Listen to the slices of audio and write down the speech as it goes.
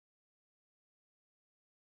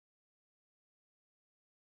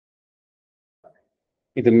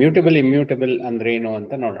ಇದು ಮ್ಯೂಟಬಲ್ ಇಮ್ಯೂಟಬಲ್ ಅಂದ್ರೆ ಏನು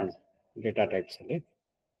ಅಂತ ನೋಡೋಣ ಡೇಟಾ ಟೈಪ್ಸ್ ಅಲ್ಲಿ.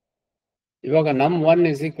 ಇವಾಗ num1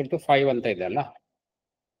 is equal to 5 ಅಂತ ಇದೆ ಅಲ್ಲ,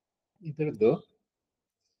 ಇದ್ರದ್ದು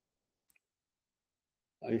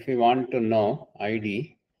if you want to know ID,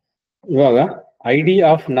 ಇವಾಗ ID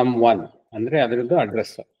ಆಫ್ num1 ಅಂದ್ರೆ ಅದರದ್ದು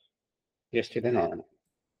ಅಡ್ರೆಸ್ ಎಷ್ಟಿದೆ ನೋಡೋಣ.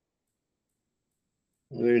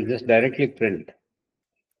 We will just directly print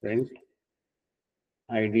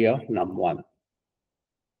ID of num1.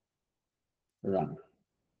 Run.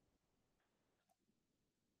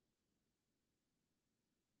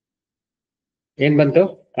 ಏನ್ ಬಂತು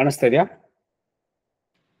ಕಾಣಿಸ್ತಾ ಇದೆಯಾ?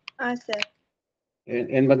 ಸರ್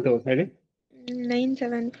ಏನ್ ಬಂತು ಹೇಳಿ.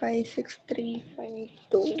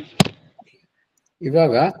 9756352.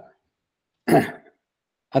 ಇವಾಗ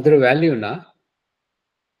ಅದ್ರ ವ್ಯಾಲ್ಯೂನ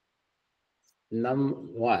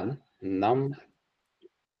num1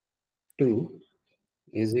 num2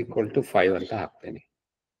 is equal to 5 ಅಂತ ಹಾಕ್ತೇನೆ.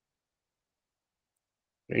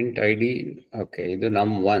 Print ID. ಓಕೆ, ಇದು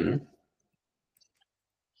num1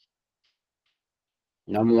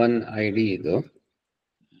 ID ಇದು.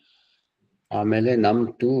 ಆಮೇಲೆ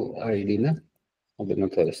num2 ID ನ ಅದನ್ನು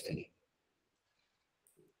ತೋರಿಸ್ತೀನಿ.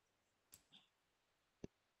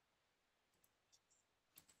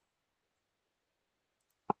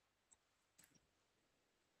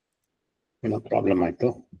 ಏನೋ ಪ್ರಾಬ್ಲಮ್ ಆಯ್ತು.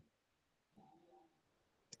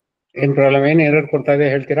 ಏನ್ ಪ್ರಾಬ್ಲಮ್, ಏನ್ ಎರರ್ ಕೊಡ್ತಾ ಇದೆ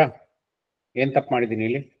ಹೇಳ್ತೀರಾ? ಏನ್ ತಪ್ಪು ಮಾಡಿದ್ದೀನಿ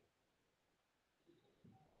ಇಲ್ಲಿ?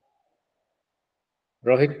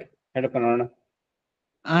 ರೋಹಿತ್ ಹೇಳಪ್ಪ ನೋಡೋಣ.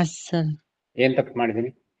 ಸರ್ ಏನ್ ತಪ್ಪು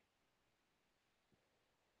ಮಾಡಿದ್ದೀನಿ?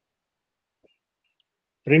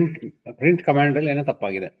 ಪ್ರಿಂಟ್ ಕಮಾಂಡ್ ಅಲ್ಲಿ ಏನೋ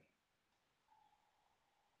ತಪ್ಪಾಗಿದೆ.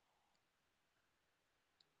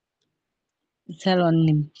 ಸರ್ ಒಂದ್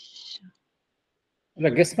ನಿಮಿಷ. ಇಲ್ಲ,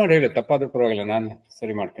 ಗೆಸ್ ಮಾಡಿ ಹೇಳಿ, ತಪ್ಪಾದ್ರೂ ಪರವಾಗಿಲ್ಲ, ನಾನು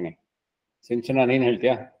ಸರಿ ಮಾಡ್ತೀನಿ. ಸಿಂಚನ ನೀನ್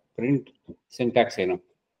ಹೇಳ್ತೀಯಾ ಪ್ರಿಂಟ್ ಸಿಂಟ್ಯಾಕ್ಸ್ ಏನು?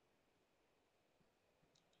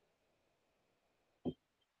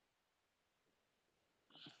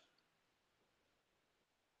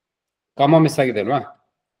 ಕಾಮ ಮಿಸ್ ಆಗಿದೆ ಅಲ್ವಾ?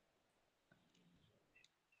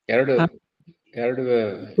 ಎರಡು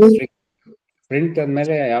ಪ್ರಿಂಟ್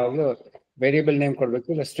ಅಂದ್ಮೇಲೆ ಯಾವಾಗಲೂ ವೇರಿಯಬಲ್ ನೇಮ್ ಕೊಡ್ಬೇಕು,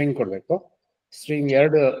 ಇಲ್ಲ ಸ್ಟ್ರಿಂಗ್ ಕೊಡ್ಬೇಕು. ಸ್ಟ್ರಿಂಗ್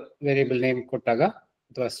ಎರಡು ವೇರಿಯಬಲ್ ನೇಮ್ ಕೊಟ್ಟಾಗ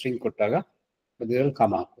ಅಥವಾ ಸ್ಟ್ರಿಂಗ್ ಕೊಟ್ಟಾಗ ಮಧ್ಯದಲ್ಲಿ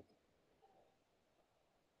ಕಾಮ ಹಾಕಬೇಕು.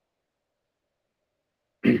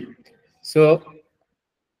 ಸೊ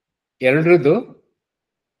ಎರಡರದ್ದು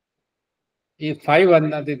ಈ 5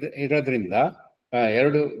 ಅನ್ನೋದು ಇರೋದ್ರಿಂದ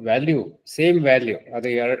ಎರಡು ವ್ಯಾಲ್ಯೂ ಸೇಮ್ ವ್ಯಾಲ್ಯೂ, ಅದು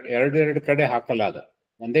ಎರಡು ಕಡೆ ಹಾಕಲ್ಲ, ಅದು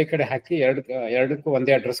ಒಂದೇ ಕಡೆ ಹಾಕಿ ಎರಡಕ್ಕೂ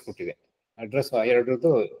ಒಂದೇ ಅಡ್ರೆಸ್ ಕೊಟ್ಟಿದೆ. ಅಡ್ರೆಸ್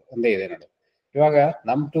ಎರಡರದ್ದು ಒಂದೇ ಇದೆ ನೋಡಿ. ಇವಾಗ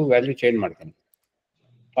num2 ವ್ಯಾಲ್ಯೂ ಚೇಂಜ್ ಮಾಡ್ತೀನಿ,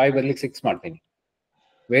 5 ಬದಲಿಗೆ 6 ಮಾಡ್ತೀನಿ.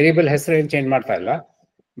 ವೇರಿಯಬಲ್ ಹೆಸರು ಏನು ಚೇಂಜ್ ಮಾಡ್ತಾ ಇಲ್ಲ,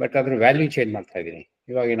 ಬಟ್ ಅದ್ರ ವ್ಯಾಲ್ಯೂ ಚೇಂಜ್ ಮಾಡ್ತಾ ಇದ್ದೀನಿ.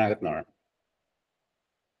 ಇವಾಗ ಏನಾಗುತ್ತೆ ನೋಡೋಣ.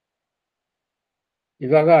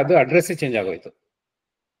 ಇವಾಗ ಅದು ಅಡ್ರೆಸ್ ಚೇಂಜ್ ಆಗೋಯ್ತು.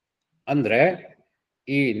 ಅಂದ್ರೆ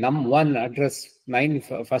ಈ num1 ಅಡ್ರೆಸ್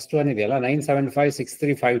ಫಸ್ಟ್ ಒನ್ ಇದೆಯಲ್ಲ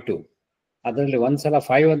 9756352, ಅದರಲ್ಲಿ ಒಂದ್ಸಲ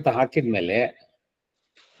 5 ಅಂತ ಹಾಕಿದ್ಮೇಲೆ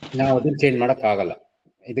ನಾವು ಅದನ್ನ ಚೇಂಜ್ ಮಾಡಕ್ ಆಗಲ್ಲ.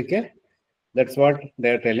 ಇದಕ್ಕೆ that's what they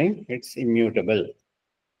are telling, it's immutable.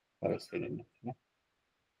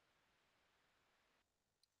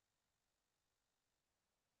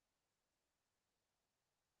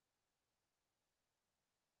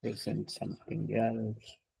 something else.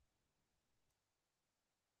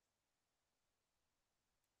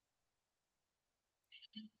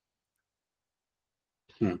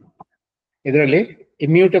 ಇದರಲ್ಲಿ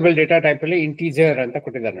ಇಮ್ಯೂಟಬಲ್ ಡೇಟಾ ಟೈಪ್ ಅಲ್ಲಿ ಇಂಟೀಜರ್ ಅಂತ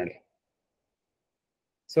ಕೊಟ್ಟಿದ್ದಾರೆ ನೋಡಿ.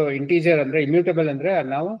 ಸೊ ಇಂಟೀಜರ್ ಅಂದ್ರೆ ಇಮ್ಯೂಟಬಲ್ ಅಂದ್ರೆ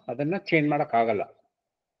ನಾವು ಅದನ್ನ ಚೇಂಜ್ ಮಾಡಕ್ ಆಗಲ್ಲ.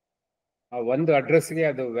 ಆ ಒಂದು ಅಡ್ರೆಸ್ಗೆ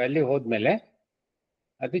ಅದು ವ್ಯಾಲ್ಯೂ ಹೋದ್ಮೇಲೆ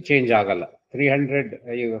ಅದು ಚೇಂಜ್ ಆಗಲ್ಲ.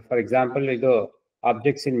 300 ಫಾರ್ ಎಕ್ಸಾಂಪಲ್, ಇದು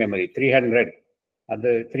ಆಬ್ಜೆಕ್ಟ್ಸ್ ಇನ್ ಮೆಮೊರಿ 300, ಅದು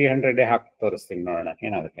 300 ಹಾಕಿ ತೋರಿಸ್ತೀನಿ ನೋಡೋಣ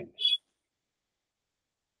ಏನಾಗುತ್ತೆ.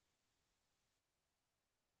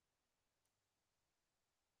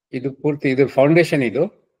 ಇದು ಪೂರ್ತಿ ಇದು ಫೌಂಡೇಶನ್, ಇದು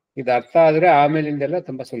ಅರ್ಥ ಆದ್ರೆ ಆಮೇಲಿಂದೆಲ್ಲ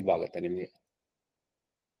ತುಂಬಾ ಸುಲಭ ಆಗುತ್ತೆ ನಿಮಗೆ.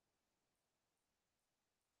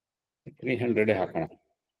 300 ಹಾಕೋಣ.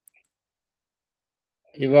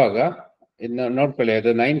 ಇವಾಗ ಇನ್ನು ನೋಡ್ಕೊಳ್ಳಿ,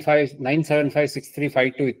 ಅದು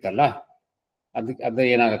 9756352 ಇತ್ತಲ್ಲ, ಅದು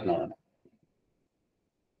ಏನಾಗತ್ತೆ ನೋಡೋಣ.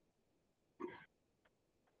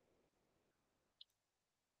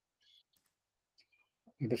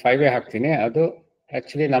 ಇದು 5 ಹಾಕ್ತೀನಿ, ಅದು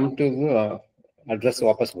ಆಕ್ಚುಲಿ num2 ಅಡ್ರೆಸ್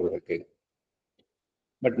ವಾಪಸ್ ಬರ್ಬೇಕು ಈಗ.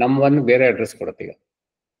 ಬಟ್ num1 ಬೇರೆ ಅಡ್ರೆಸ್ ಕೊಡುತ್ತೆ ಈಗ.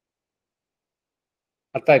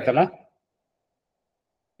 ಅರ್ಥ ಆಯ್ತಲ್ಲ?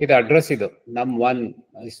 ಇದು ಅಡ್ರೆಸ್, ಇದು num1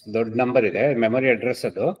 ದೊಡ್ಡ ನಂಬರ್ ಇದೆ, ಮೆಮೊರಿ ಅಡ್ರೆಸ್.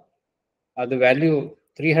 ಅದು ವ್ಯಾಲ್ಯೂ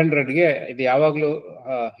 300ಗೆ ಇದು ಯಾವಾಗ್ಲೂ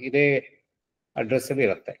ಇದೇ ಅಡ್ರೆಸ್ ಅಲ್ಲಿ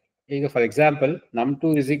ಇರುತ್ತೆ. ಈಗ for example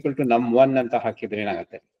num2 is equal to num1 ಅಂತ ಹಾಕಿದ್ರೆ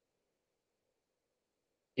ಏನಾಗುತ್ತೆ?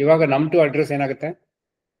 ಇವಾಗ num2 ಅಡ್ರೆಸ್ ಏನಾಗುತ್ತೆ?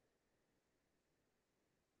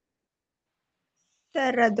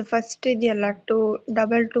 ಸರ್ ಅದು ಫಸ್ಟ್ ಇದೆಯಲ್ಲ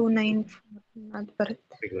 2229 ಅದು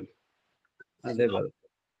ಬರುತ್ತೆ. ಅದೇ ಬರುತ್ತೆ.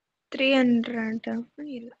 300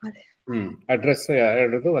 ಇಲ್ಲ ಅದೇ. ಅಡ್ರೆಸ್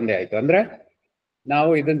ಎರಡದು ಒಂದೇ ಆಯ್ತು. ಅಂದ್ರೆ ನಾವು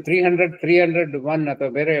ಇದನ್ನ 301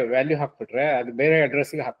 ಅಥವಾ ಬೇರೆ ವ್ಯಾಲ್ಯೂ ಹಾಕ್ಬಿಟ್ರೆ ಅದು ಬೇರೆ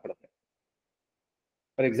ಅಡ್ರೆಸ್ಗೆ ಹಾಕ್ಬಿಡುತ್ತೆ.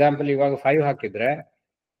 ಫಾರ್ ಎಕ್ಸಾಂಪಲ್ ಇವಾಗ 5 ಹಾಕಿದ್ರೆ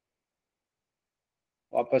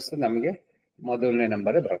ವಾಪಸ್ಸು ನಮಗೆ ಮೊದಲನೇ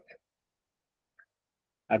ನಂಬರ್ ಬರುತ್ತೆ.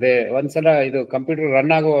 ಅದೇ ಒಂದ್ಸಲ ಇದು ಕಂಪ್ಯೂಟರ್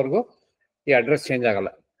ರನ್ ಆಗೋವರೆಗೂ ಈ ಅಡ್ರೆಸ್ ಚೇಂಜ್ ಆಗಲ್ಲ,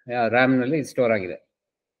 ರ್ಯಾಮ್ ನಲ್ಲಿ ಸ್ಟೋರ್ ಆಗಿದೆ.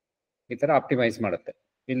 ಈ ತರ ಆಪ್ಟಿಮೈಸ್ ಮಾಡುತ್ತೆ.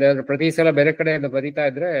 ಇಲ್ಲಾಂದ್ರೆ ಪ್ರತಿ ಸಲ ಬೇರೆ ಕಡೆ ಬರೀತಾ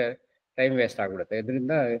ಇದ್ರೆ ಟೈಮ್ ವೇಸ್ಟ್ ಆಗ್ಬಿಡುತ್ತೆ.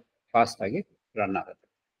 ಇದರಿಂದ ಫಾಸ್ಟ್ ಆಗಿ ರನ್ ಆಗುತ್ತೆ.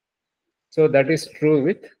 So that is true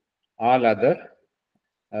with all other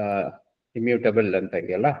immutable ಅಂತ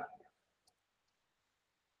ಇದೆಯಲ್ಲ.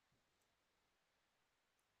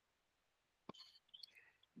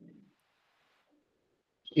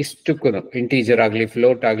 ಇಷ್ಟಕ್ಕೂ ಇಂಟೀಜರ್ ಆಗಲಿ,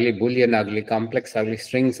 ಫ್ಲೋಟ್ ಆಗಲಿ, ಬೂಲಿಯನ್ ಆಗಲಿ, ಕಾಂಪ್ಲೆಕ್ಸ್ ಆಗಲಿ,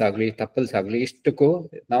 ಸ್ಟ್ರಿಂಗ್ಸ್ ಆಗಲಿ, ಟಪಲ್ಸ್ ಆಗಲಿ, ಇಷ್ಟಕ್ಕೂ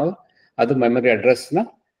ನಾವು ಅದು ಮೆಮೊರಿ ಅಡ್ರೆಸ್ನ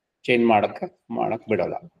ಚೇಂಜ್ ಮಾಡಕ್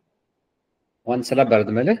ಬಿಡೋಲ್ಲ. ಒಂದ್ಸಲ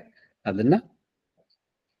ಬರೆದ ಮೇಲೆ ಅದನ್ನ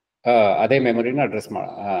ಅದೇ ಮೆಮೊರಿನ ಅಡ್ರೆಸ್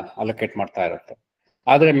ಅಲೋಕೇಟ್ ಮಾಡ್ತಾ ಇರುತ್ತೆ.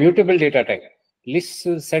 ಆದರೆ ಮ್ಯೂಟಬಲ್ ಡೇಟಾ ಟೈಪ್ ಲಿಸ್ಟ್,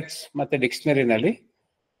 ಸೆಟ್ಸ್ ಮತ್ತೆ ಡಿಕ್ಷನರಿನಲ್ಲಿ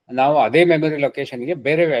ನಾವು ಅದೇ ಮೆಮೊರಿ ಲೊಕೇಶನ್ಗೆ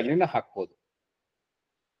ಬೇರೆ ವ್ಯಾಲ್ಯೂನ ಹಾಕ್ಬೋದು.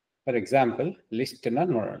 ಫಾರ್ ಎಕ್ಸಾಂಪಲ್ ಲಿಸ್ಟ್ನ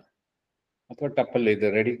ನೋಡೋಣ, ಅಥವಾ ಟಪಲ್ ಇದು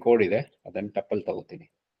ರೆಡಿ ಕೋಡ್ ಇದೆ, ಅದನ್ನು ಟಪಲ್ ತಗೋತೀನಿ.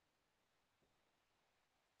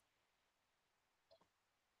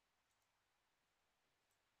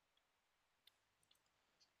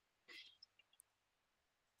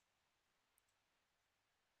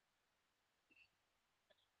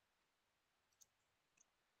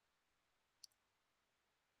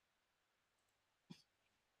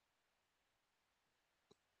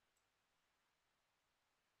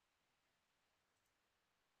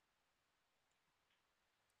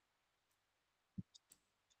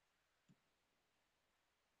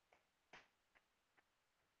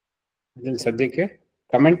 ಇದನ್ನು ಸದ್ಯಕ್ಕೆ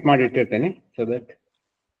ಕಮೆಂಟ್ ಮಾಡಿ ಇಟ್ಟಿರ್ತೇನೆ, ಸೊ ದಟ್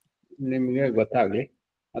ನಿಮಗೆ ಗೊತ್ತಾಗ್ಲಿ.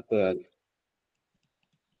 ಮತ್ತು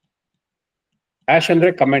ಹ್ಯಾಶ್ ಅಂದ್ರೆ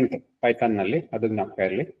ಕಮೆಂಟ್ ಪೈಥಾನ್ ನಲ್ಲಿ, ಅದನ್ನ ನಾಲ್ಕ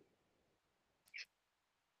ಇರಲಿ.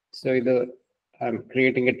 ಸೊ ಇದು I am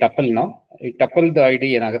creating A tuple ನಾವು. ಈ ಟಪಲ್ದು ಐಡಿ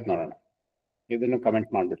ಏನಾಗುತ್ತೆ ನೋಡೋಣ. ಇದನ್ನು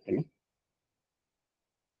ಕಮೆಂಟ್ ಮಾಡ್ಬಿಡ್ತೀನಿ.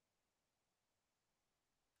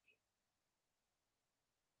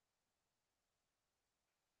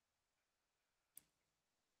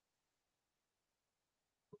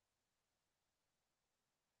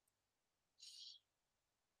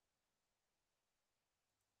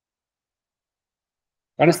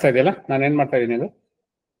 ಕಾಣಿಸ್ತಾ ಇದೆಯಲ್ಲ ನಾನು ಏನ್ ಮಾಡ್ತಾ ಇದ್ದೀನಿ? ಅದು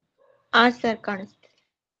ಸರ್ ಕಾಣಿಸ್ತಿದೆ.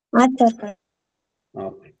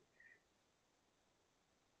 Okay.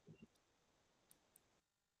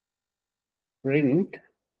 Print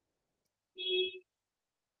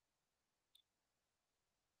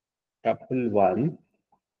tuple 1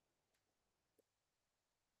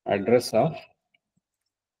 address of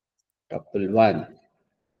tuple 1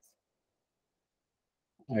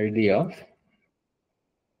 id of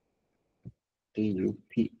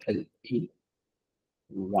tuple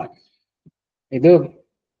 1. ಇದು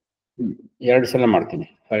 2 ಸಲ ಮಾಡ್ತೀನಿ.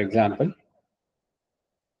 ಫಾರ್ ಎಕ್ಸಾಂಪಲ್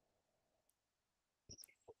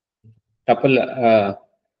ಟಪಲ್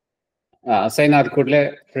ಅಸೈನ್ ಆದ ಕೂಡಲೇ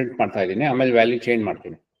ಪ್ರಿಂಟ್ ಮಾಡ್ತಾ ಇದ್ದೀನಿ, ಆಮೇಲೆ ವ್ಯಾಲ್ಯೂ ಚೇಂಜ್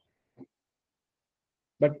ಮಾಡ್ತೀನಿ.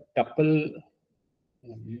 ಬಟ್ ಟಪಲ್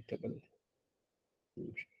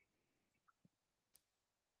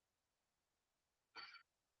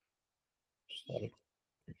ಸಾರಿ,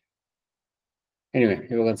 ಎನಿವೆ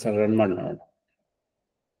ಇವಾಗ ಒಂದ್ಸಲ ರನ್ ಮಾಡಿ ನೋಡೋಣ.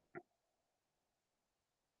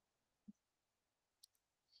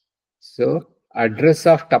 ಸೊ ಅಡ್ರೆಸ್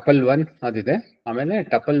ಆಫ್ ಟಪಲ್ 1 ಅದಿದೆ, ಆಮೇಲೆ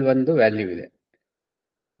ಟಪಲ್ 1 ವ್ಯಾಲ್ಯೂ ಇದೆ,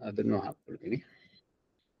 ಅದನ್ನು ಹಾಕ್ಬಿಡ್ತೀನಿ.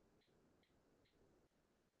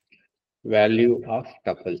 Value of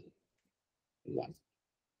tuple 1.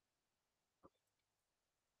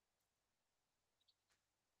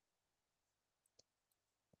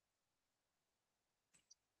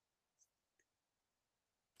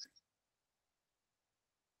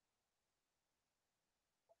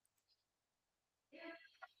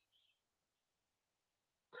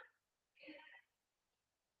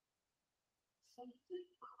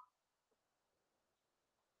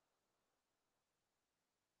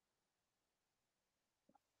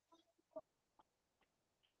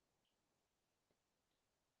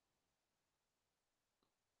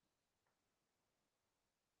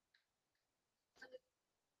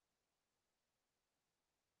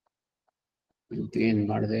 ಏನ್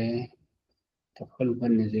ಮಾಡಿದೆ? Tuple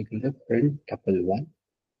 1 is equal to print tuple 1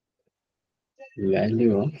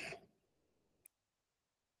 value of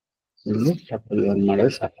tuple 1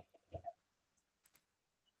 ಮಾಡೋದು ಸಾಕು.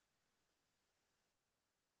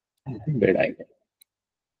 ಬೇಡ ಇದೆ.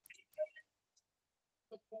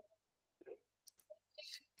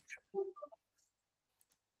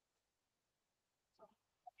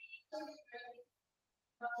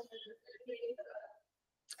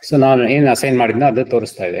 ಸೊ ನಾನು ಏನು ಅಸೈನ್ ಮಾಡಿದ್ನೋ ಅದು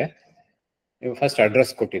ತೋರಿಸ್ತಾ ಇದೆ. ಫಸ್ಟ್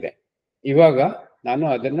ಅಡ್ರೆಸ್ ಕೊಟ್ಟಿದೆ. ಇವಾಗ ನಾನು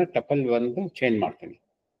ಅದನ್ನ ಟಪಲ್ ಒಂದು ಚೇಂಜ್ ಮಾಡ್ತೀನಿ.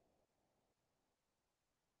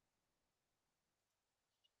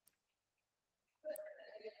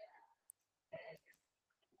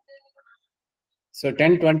 ಸೊ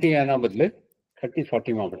 10-20 ಅನ್ನೋ ಬದಲು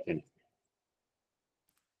 30-40 ಮಾಡ್ಬಿಡ್ತೀನಿ.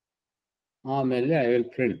 ಆಮೇಲೆ ಐ ವಿಲ್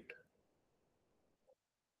ಪ್ರಿಂಟ್.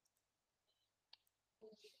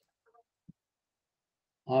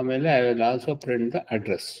 ಆಮೇಲೆ I will also print the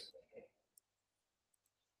address.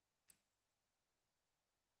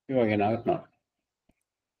 ಇವಾಗ ಏನಾಗುತ್ತೆ ನೋಡಿ.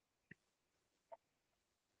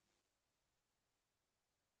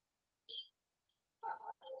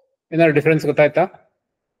 ಏನಾದ್ರು ಡಿಫ್ರೆನ್ಸ್ ಗೊತ್ತಾಯ್ತಾ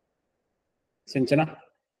ಸಿಂಚನ?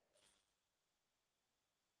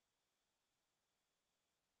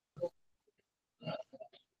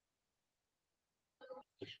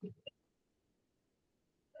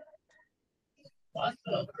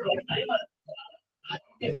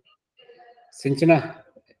 ಸಿಂಚನ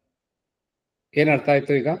ಏನ್ ಅರ್ಥ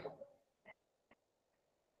ಆಯ್ತು ಈಗ?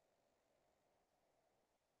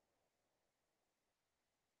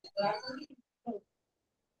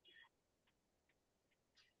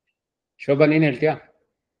 ಶೋಭಾ ನೀನ್ ಹೇಳ್ತೀಯಾ?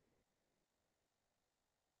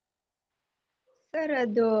 ಸರ್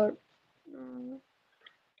ಅದು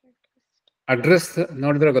ಅಡ್ರೆಸ್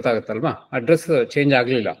ನೋಡಿದ್ರೆ ಗೊತ್ತಾಗುತ್ತಲ್ವಾ, ಅಡ್ರೆಸ್ ಚೇಂಜ್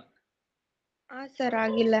ಆಗ್ಲಿಲ್ಲ. ಸರ್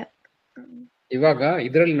ಆಗಿಲ್ಲ. ಇವಾಗ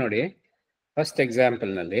ಇದರಲ್ಲಿ ನೋಡಿ, ಫಸ್ಟ್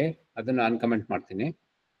ಎಕ್ಸಾಂಪಲ್ ನಲ್ಲಿ ಅದನ್ನ ನಾನು ಕಮೆಂಟ್ ಮಾಡ್ತೀನಿ,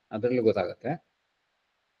 ಅದರಲ್ಲೂ ಗೊತ್ತಾಗುತ್ತೆ.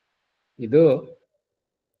 ಇದು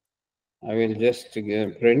I will just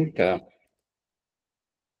print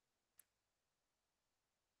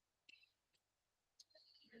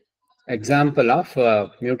example of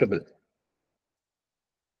mutable,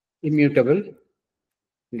 immutable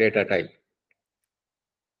data type.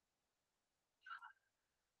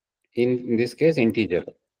 In this case, integer.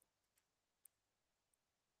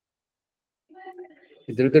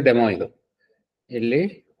 ಇದ್ರದ್ದು ಡೆಮೋ ಇದು. ಇಲ್ಲಿ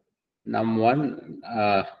ನಮ್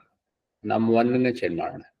ಒನ್ ಚೇಂಜ್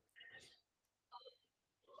ಮಾಡೋಣ.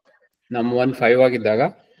 ನಮ್ 1 5 ಆಗಿದ್ದಾಗ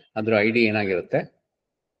ಅದ್ರ ಐ ಡಿ ಏನಾಗಿರುತ್ತೆ,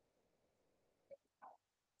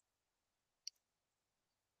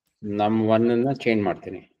 ನಮ್ 1 ಚೇಂಜ್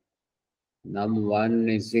ಮಾಡ್ತೀನಿ. ನಮ್ 1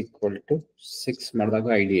 = 6 ಮಾಡಿದಾಗ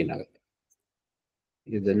ಐ ಡಿ ಏನಾಗುತ್ತೆ,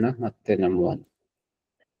 ಇದನ್ನ ಮತ್ತೆ ನಮ್ 1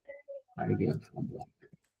 ಐ ಡಿ.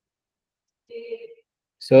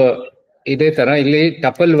 ಸೊ ಇದೇ ತರ ಇಲ್ಲಿ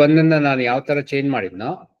ಟಪಲ್ 1 ನಾನು ಯಾವ ತರ ಚೇಂಜ್ ಮಾಡಿದ್ನೋ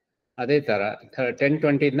ಅದೇ ತರ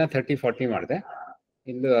 10-20 30-40 ಮಾಡಿದೆ.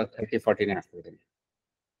 ಇಲ್ಲೂ 30-40 ಹಾಕ್ತಿದ್ದೀನಿ.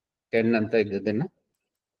 10 ಅಂತ ಇದ್ದದನ್ನ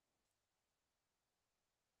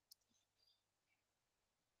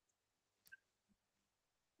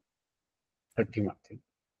 30 ಮಾಡ್ತೀನಿ.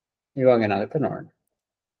 ಇವಾಗ ಏನಾಗುತ್ತೆ ನೋಡೋಣ.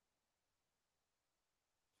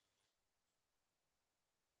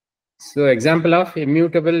 So example of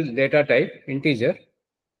immutable data type integer.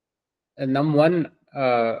 ನಮ್ 1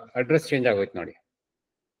 ಅಡ್ರೆಸ್ ಚೇಂಜ್ ಆಗೋಯ್ತು ನೋಡಿ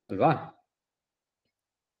ಅಲ್ವಾ?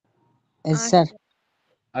 Yes sir.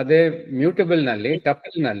 ಅದೇ ಮ್ಯೂಟಬಲ್ ನಲ್ಲಿ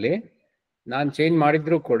ಟಪಲ್ ನಲ್ಲಿ ನಾನು ಚೇಂಜ್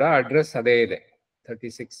ಮಾಡಿದ್ರು ಕೂಡ ಅಡ್ರೆಸ್ ಅದೇ ಇದೆ,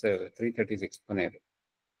 336 ಕೊನೆಯದು.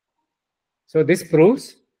 ಸೊ ದಿಸ್ ಪ್ರೂವ್ಸ್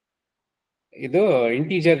ಇದು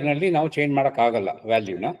ಇಂಟೀಜರ್ ನಲ್ಲಿ ನಾವು ಚೇಂಜ್ ಮಾಡಕ್ ಆಗಲ್ಲ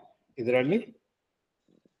ವ್ಯಾಲ್ಯೂನ. ಇದರಲ್ಲಿ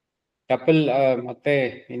ಟಪಲ್ ಮತ್ತೆ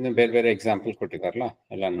ಇನ್ನು ಬೇರೆ ಬೇರೆ ಎಕ್ಸಾಂಪಲ್ ಕೊಟ್ಟಿದಾರಲ್ಲ,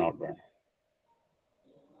 ಎಲ್ಲ ನೋಡ್ಬೇಡ.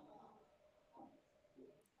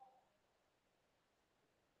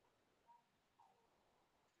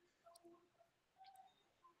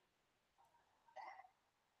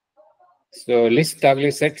 ಸೊ ಲಿಸ್ಟ್ ಆಗಲಿ,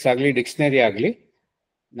 ಸೆಟ್ಸ್ ಆಗಲಿ, ಡಿಕ್ಷನರಿ ಆಗಲಿ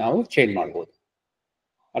ನಾವು ಚೇಂಜ್ ಮಾಡ್ಬೋದು.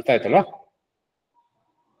 ಅರ್ಥ ಆಯ್ತಲ್ವಾ?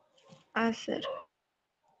 ಸರ್.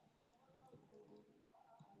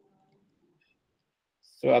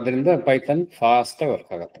 ಸೊ ಅದರಿಂದ ಪೈಥಾನ್ ಫಾಸ್ಟ್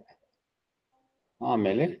ವರ್ಕ್ ಆಗುತ್ತೆ.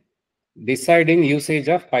 ಆಮೇಲೆ deciding usage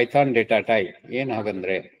of Python data type ಏನ್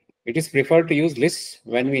ಹಾಗಂದ್ರೆ, it is preferred to use list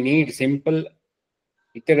when we need simple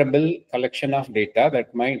iterable collection of data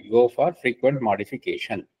that might go for frequent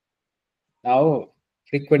modification. ನಾವು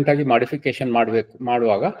frequent ಆಗಿ modification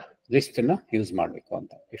ಮಾಡುವಾಗ list ನ use ಮಾಡಬೇಕು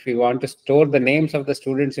ಅಂತ. If you want to store the names of the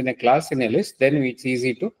students in a class in a list, then it's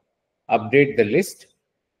easy to update the list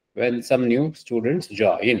when some new students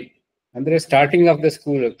join. ಅಂದ್ರೆ starting of the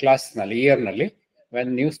school class ನಲ್ಲಿ, year ನಲ್ಲಿ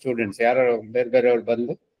when new students ಯಾರು ಬೇರೆ ಬೇರೆಯವ್ರು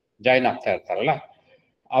ಬಂದು join ಆಗ್ತಾ ಇರ್ತಾರಲ್ಲ,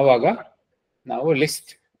 ಆವಾಗ ನಾವು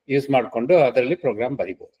ಲಿಸ್ಟ್ ಯೂಸ್ ಮಾಡಿಕೊಂಡು ಅದರಲ್ಲಿ program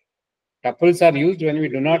ಬರೀಬಹುದು. Tuples are used when we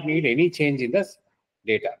do not need any change in the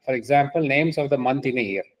data. For example, names of the month in a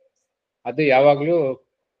year. ಅದು ಯಾವಾಗಲೂ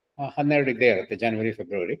 12 ಇದ್ದೇ ಇರುತ್ತೆ, ಜನವರಿ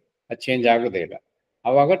ಫೆಬ್ರವರಿ, ಅದು ಚೇಂಜ್ ಆಗೋದೇ ಇಲ್ಲ.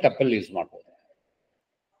 ಆವಾಗ ಟಪಲ್ ಯೂಸ್ ಮಾಡ್ಬೋದು.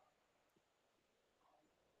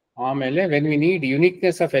 ಆಮೇಲೆ when we need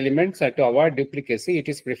uniqueness of elements to avoid ಡ್ಯೂಪ್ಲಿಕೇಸಿ it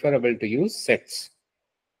is preferable to use sets.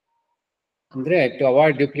 ಅಂದ್ರೆ ಟು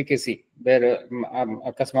ಅವಾಯ್ಡ್ ಡ್ಯೂಪ್ಲಿಕೇಸಿ, ಬೇರೆ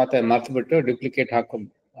ಅಕಸ್ಮಾತ್ ಮರ್ತ್ಬಿಟ್ಟು ಡ್ಯೂಪ್ಲಿಕೇಟ್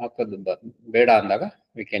ಹಾಕೋದು ಬೇಡ ಅಂದಾಗ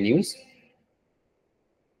ವಿ ಕ್ಯಾನ್ ಯೂಸ್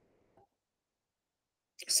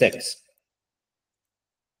ಸೆಟ್ಸ್.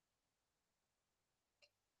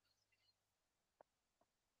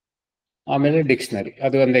 ಆಮೇಲೆ ಡಿಕ್ಷನರಿ,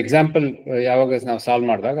 ಅದು ಒಂದು ಎಕ್ಸಾಂಪಲ್ ಯಾವಾಗ ನಾವು ಸಾಲ್ವ್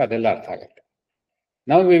ಮಾಡಿದಾಗ ಅದೆಲ್ಲ ಅರ್ಥ ಆಗುತ್ತೆ.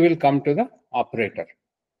 Now we will come to the operator.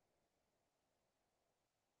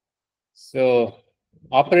 So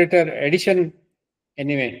operator edition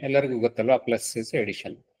anyway ಎಲ್ಲರಿಗೂ ಗೊತ್ತಲ್ಲ, plus is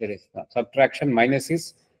edition, subtraction minus is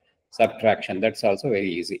subtraction, that's also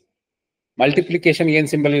very easy. Multiplication ಏನ್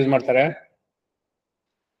ಸಿಂಬಲ್ ಯೂಸ್ ಮಾಡ್ತಾರೆ?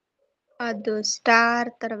 ಅದು ಸ್ಟಾರ್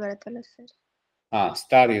ತರ ಬರುತ್ತಲ್ಲ ಸರ್. ಹಾ,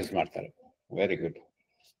 ಸ್ಟಾರ್ ಯೂಸ್ ಮಾಡ್ತಾರೆ. Very good.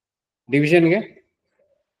 ಡಿವಿಷನ್ಗೆ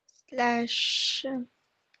slash,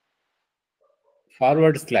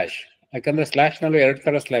 forward slash, ಯಾಕಂದ್ರೆ ಸ್ಲಾಶ್ ನಲ್ಲೂ ಎರಡು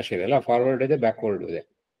ತರ ಸ್ಲಾಶ್ ಇದೆ ಅಲ್ಲ, ಫಾರ್ವರ್ಡ್ ಇದೆ, ಬ್ಯಾಕ್ವರ್ಡ್ ಇದೆ.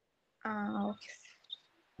 ಓಕೆ.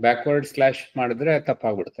 ಬ್ಯಾಕ್ವರ್ಡ್ ಸ್ಲಾಶ್ ಮಾಡಿದ್ರೆ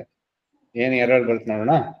ತಪ್ಪಾಗ್ಬಿಡುತ್ತೆ. ಏನ್ ಎರರ್ ಬರುತ್ತೆ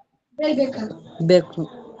ನೋಡೋಣ. ಬೇಕು.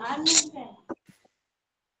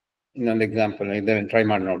 ಇನ್ನೊಂದು ಎಕ್ಸಾಂಪಲ್ ಇದನ್ನ ಟ್ರೈ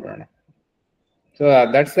ಮಾಡಿ ನೋಡೋಣ. So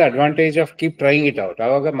that's the advantage of keep trying it out.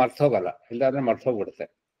 ಅವಾಗ ಮರ್ತೋಗಲ್ಲ, ಇಲ್ಲಾಂದ್ರೆ ಮರ್ತೋಗ್ಬಿಡುತ್ತೆ.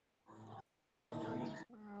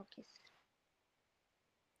 Okay sir.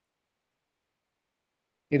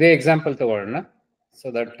 ಇದೇ ಎಕ್ಸಾಂಪಲ್ ತಗೊಳ್ಳೋಣ, ಸೊ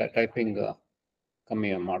ದಟ್ ಟೈಪಿಂಗ್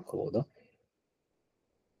ಕಮ್ಮಿ ಮಾಡ್ಕೋಬಹುದು.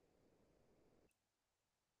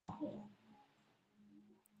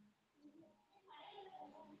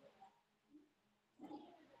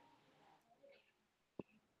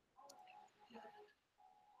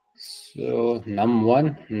 ಸೊ num1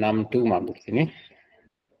 num2 ಮಾಡ್ಬಿಡ್ತೀನಿ.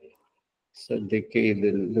 ಸದ್ಯಕ್ಕೆ ಇದು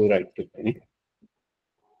ದೂರ ಇಟ್ಟಿರ್ತೀನಿ,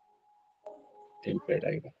 ಟೆಂಪ್ಲೇಟ್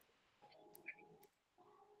ಆಗಿದೆ.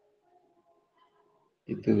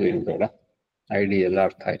 ಇದು ಏನು ಬೇಡ, ಐಡಿ ಎಲ್ಲ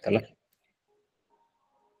ಅರ್ಥ ಆಯ್ತಲ್ಲ.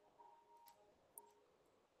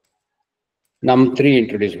 num3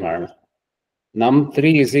 ಇಂಟ್ರೊಡ್ಯೂಸ್ ಮಾಡೋಣ.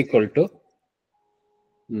 num3 is equal to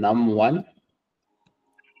num1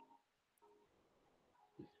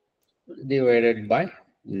 divided by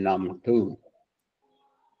num2.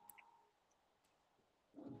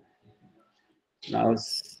 ನಾವು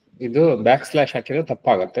ಇದು ಬ್ಯಾಕ್ ಸ್ಲಾಶ್ ಹಾಕಿದ್ರೆ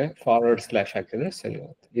ತಪ್ಪಾಗುತ್ತೆ, ಫಾರ್ವರ್ಡ್ ಸ್ಲಾಶ್ ಹಾಕಿದ್ರೆ ಸರಿ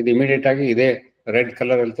ಹೋಗುತ್ತೆ. ಇದು ಇಮಿಡಿಯೇಟ್ ಆಗಿ ಇದೇ ರೆಡ್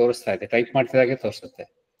ಕಲರ್ ಅಲ್ಲಿ ತೋರಿಸ್ತಾ ಇದೆ, ಟೈಪ್ ಮಾಡ್ತಿದಾಗೆ ತೋರಿಸುತ್ತೆ.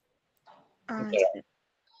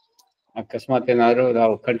 ಅಕಸ್ಮಾತ್ ಏನಾದ್ರು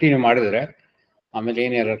ನಾವು ಕಂಟಿನ್ಯೂ ಮಾಡಿದ್ರೆ ಆಮೇಲೆ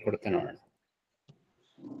ಏನ್ ಎರರ್ ಕೊಡುತ್ತೆ ನೋಡೋಣ.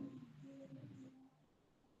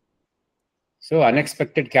 ಸೊ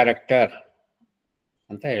ಅನ್ಎಕ್ಸ್ಪೆಕ್ಟೆಡ್ ಕ್ಯಾರೆಕ್ಟರ್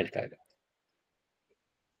ಅಂತ ಹೇಳ್ತಾ ಇದೆ.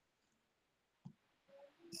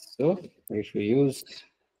 So if you use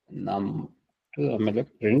num2 ಆಮೇಲೆ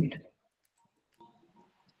ಪ್ರಿಂಟ್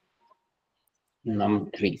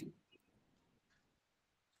num3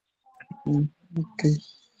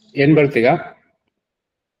 ಏನ್ ಬರ್ತೀಗ?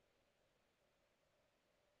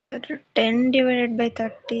 10 divided by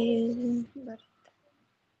 30 ಬರುತ್ತೆ.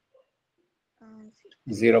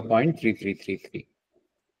 0.3333.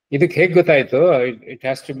 ಇದಕ್ಕೆ ಹೇಗೆ ಗೊತ್ತಾಯ್ತು? It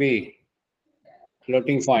has to B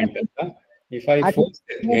floating point ಅಂತ. ಇಫ್ ಐ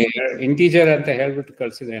ಇಂಟೀಜರ್ ಅಂತ ಹೇಳ್ಬಿಟ್ಟು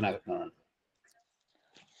ಕಳ್ಸಿದ್ರೆ ಏನಾಗುತ್ತೆ ನೋಡೋಣ.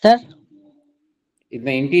 ಸರ್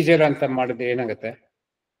ಇದನ್ನ ಇಂಟೀಜರ್ ಅಂತ ಮಾಡಿದ್ರೆ ಏನಾಗುತ್ತೆ?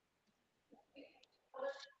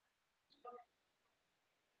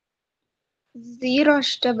 ಝೀರೋ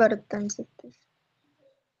ಅಷ್ಟೇ ಬರುತ್ತೆ ಅನ್ಸುತ್ತೆ.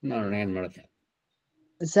 ನೋಡೋಣ ಏನ್ ಮಾಡುತ್ತೆ.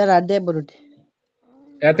 ಸರ್ ಅದೇ ಬರುತ್ತೆ.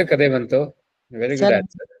 ಯಾತಕ್ಕೆ ಅದೇ ಬಂತು? Very good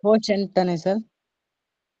answer. ತಾನೆ ಸರ್?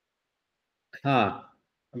 ಹಾ,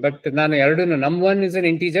 ಬಟ್ ನಾನು ಎರಡನ್ನು num1 is an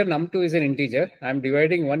integer, num2 is an integer. I am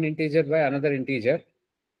dividing one integer by another integer.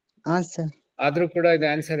 ಹಾ ಸರ್. ಆದ್ರೂ ಕೂಡ ಇದು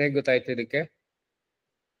ಆನ್ಸರ್ ಹೇಗೆ ಗೊತ್ತಾಯ್ತು ಇದಕ್ಕೆ?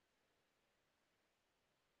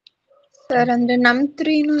 ಸರ್ ಅಂದ್ರೆ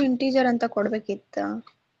num3 ಇಂಟೀಜರ್ ಅಂತ ಕೊಡ್ಬೇಕಿತ್ತ?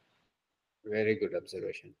 Very good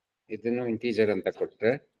observation. ಇದನ್ನು ಇಂಟೀಜರ್ ಅಂತ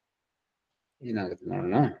ಕೊಟ್ರೆ ಏನಾಗುತ್ತೆ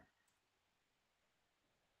ನೋಡೋಣ.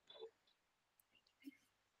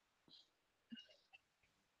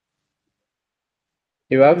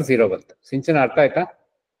 ಇವಾಗ 0 ಬಂತು. ಸಿಂಚನ ಅರ್ಥ ಆಯ್ತಾ?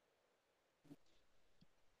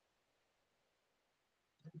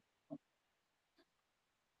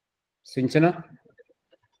 ಸಿಂಚನ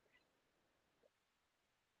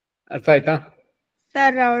ಅರ್ಥ ಆಯ್ತಾ?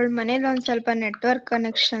 ಸರ್ ಅವಳ ಮನೇಲಿ ಒಂದ್ ಸ್ವಲ್ಪ ನೆಟ್ವರ್ಕ್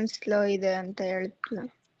ಕನೆಕ್ಷನ್ ಸ್ಲೋ ಇದೆ ಅಂತ ಹೇಳಿದ್ಲು.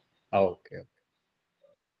 ಓಕೆ,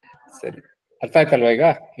 ಸರಿ, ಅರ್ಥ ಆಯ್ತಲ್ವಾ? ಈಗ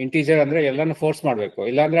ಇಂಟೀಜರ್ ಅಂದ್ರೆ ಎಲ್ಲಾನು ಫೋರ್ಸ್ ಮಾಡ್ಬೇಕು,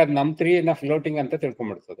 ಇಲ್ಲಾಂದ್ರೆ ಅದು num3 ಫ್ಲೋಟಿಂಗ್ ಅಂತ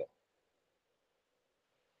ತಿಳ್ಕೊಂಡ್ಬಿಡ್ತದೆ.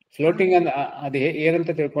 ಫ್ಲೋಟಿಂಗ್ ಅದು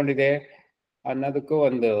ಏನಂತ ತಿಳ್ಕೊಂಡಿದೆ ಅನ್ನೋದಕ್ಕೂ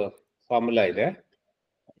ಒಂದು ಫಾರ್ಮುಲಾ ಇದೆ,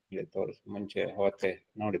 ತೋರಿಸ್. ಮುಂಚೆ ಅವತ್ತೆ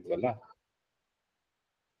ನೋಡಿದ್ವಲ್ಲ.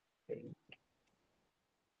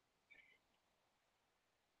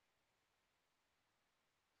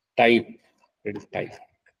 type. It is type.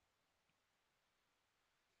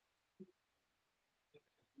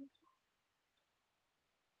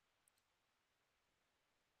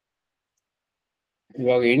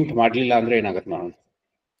 ಇವಾಗ ಇಂಟ್ ಮಾಡಲಿಲ್ಲ ಅಂದ್ರೆ ಏನಾಗುತ್ತೆ ನೋಡೋಣ.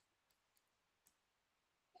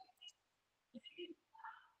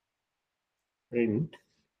 Print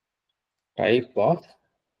type of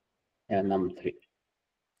num3.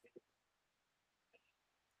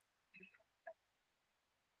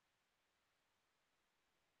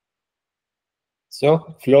 So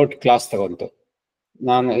float class ತಗೊಂತು.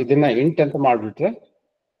 ನಾನು ಇದನ್ನ ಇಂಟ್ ಅಂತ ಮಾಡಿಬಿಟ್ರೆ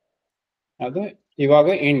ಅದು ಇವಾಗ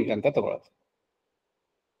ಇಂಟ್ ಅಂತ ತಗೊಳುತ್ತೆ.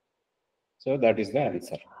 So that is the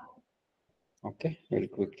answer. Okay,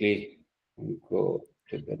 will quickly go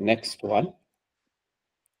to the next one.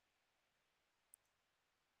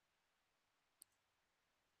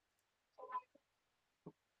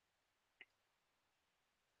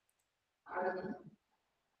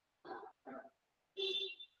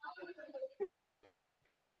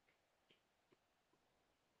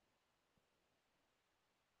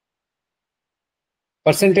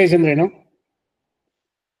 Percentage ಅಂದ್ರೇನು?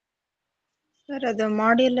 ಸರ್ ಅದು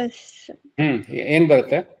ಮಾಡ್ಯುಲಸ್. ಏನ್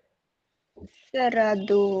ಬರುತ್ತೆ ಸರ್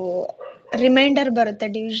ಅದು ರಿಮೈಂಡರ್ ಬರುತ್ತೆ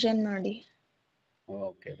ಡಿವಿಷನ್ ಮಾಡಿ.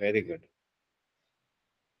 Okay, very good.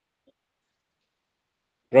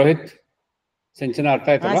 ರೋಹಿತ್, ಸಿಂಚನ ಅರ್ಥ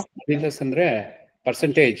ಆಯ್ತಲ್ಲ? ಮಾಡ್ಯುಲಸ್ ಅಂದ್ರೆ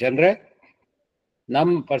ಪರ್ಸೆಂಟೇಜ್ ಅಂದ್ರೆ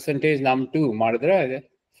ನಮ್ ಪರ್ಸೆಂಟೇಜ್ ನಮ್ 2 ಮಾಡಿದ್ರೆ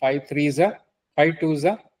 5 3s 5 2s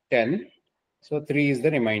 10. So 3 is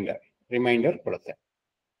the reminder ಕೊಡುತ್ತೆ.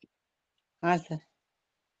 ಹಾ ಸರ್.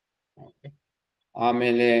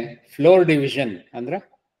 ಆಮೇಲೆ ಫ್ಲೋರ್ ಡಿವಿಷನ್ ಅಂದ್ರೆ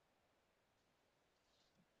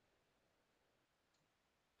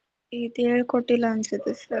ಇದು ಹೇಳ್ಕೊಟ್ಟಿಲ್ಲ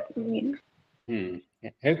ಅನ್ಸುತ್ತೆ ಸರ್ ನಿಮಗೆ.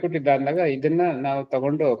 ಹೇಳ್ಕೊಟ್ಟಿದ್ದ ಅಂದಾಗ ಇದನ್ನ ನಾವು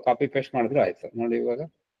ತಗೊಂಡು ಕಾಪಿ ಪೇಸ್ಟ್ ಮಾಡಿದ್ರು ಆಯ್ತು. ನೋಡಿ ಇವಾಗ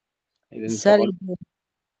ಇದನ್ನ ಸರ್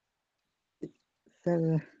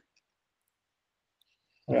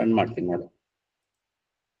ರನ್ ಮಾಡ್ತೀನಿ ನೋಡು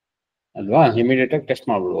ಅಲ್ವಾ? ಇಮಿಡಿಯೇಟ್ ಆಗಿ test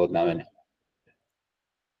ಮಾಡ್ಬಿಡ್ಬೋದು ನಾವೇನೆ.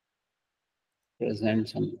 Present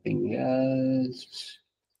something else.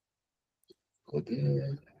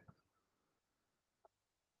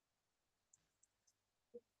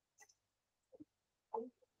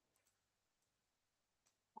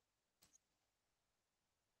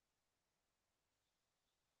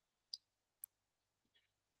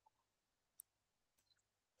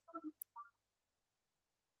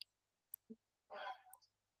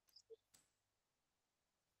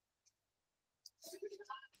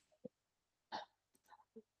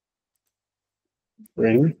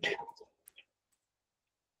 print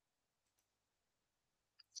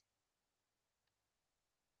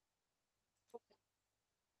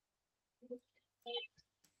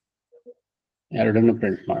ಎರಡನ್ನು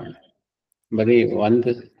ಪ್ರಿಂಟ್ ಮಾಡೋಣ. ಬರೀ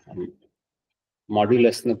ಒಂದು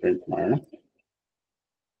ಮಾಡ್ಯುಲಸ್ನ ಪ್ರಿಂಟ್ ಮಾಡೋಣ.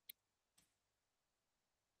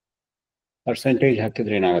 ಪರ್ಸೆಂಟೇಜ್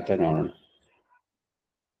ಹಾಕಿದ್ರೆ ಏನಾಗುತ್ತೆ ನೋಡೋಣ.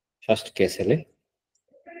 ಫಸ್ಟ್ ಕೇಸಲ್ಲಿ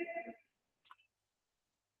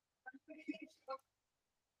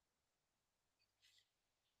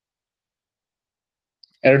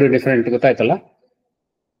ಎರಡು ಡಿಫರೆಂಟ್ ಗೊತ್ತಾಯ್ತಲ್ಲ?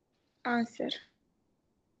 ಹಾ sir.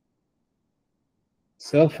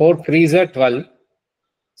 So 4 3s 12.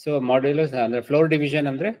 So modulus ಅಂದ್ರೆ ಫ್ಲೋರ್ ಡಿವಿಷನ್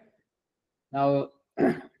ಅಂದ್ರೆ ನಾವು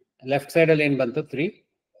ಲೆಫ್ಟ್ ಸೈಡ್ ಅಲ್ಲಿ ಏನ್ ಬಂತು 3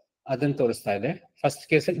 ಅದನ್ನ ತೋರಿಸ್ತಾ ಇದೆ. ಫಸ್ಟ್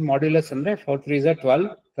ಕೇಸಲ್ಲಿ ಮಾಡ್ಯುಲಸ್ ಅಂದ್ರೆ 4 3s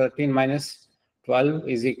 12. 13 minus 12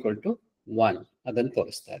 is equal to 1 ಅದನ್ನ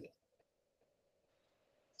ತೋರಿಸ್ತಾ ಇದೆ.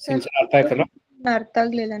 ಸಿಂಚನ ಅರ್ಥ ಆಯ್ತಲ್ಲ? ಅರ್ಥ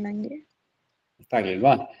ಆಗ್ಲಿಲ್ಲ ನಂಗೆ. ಅರ್ಥ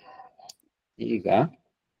ಆಗ್ಲಿಲ್ವಾ? ಈಗ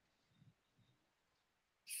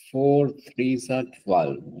 4 3s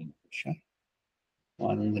 12.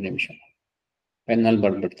 ಒಂದು ನಿಮಿಷ ಪೆನ್ನಲ್ಲಿ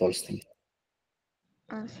ಬರ್ಬಿಟ್ಟು ತೋರಿಸ್ತೀನಿ.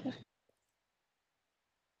 ಹಾ ಸರ್.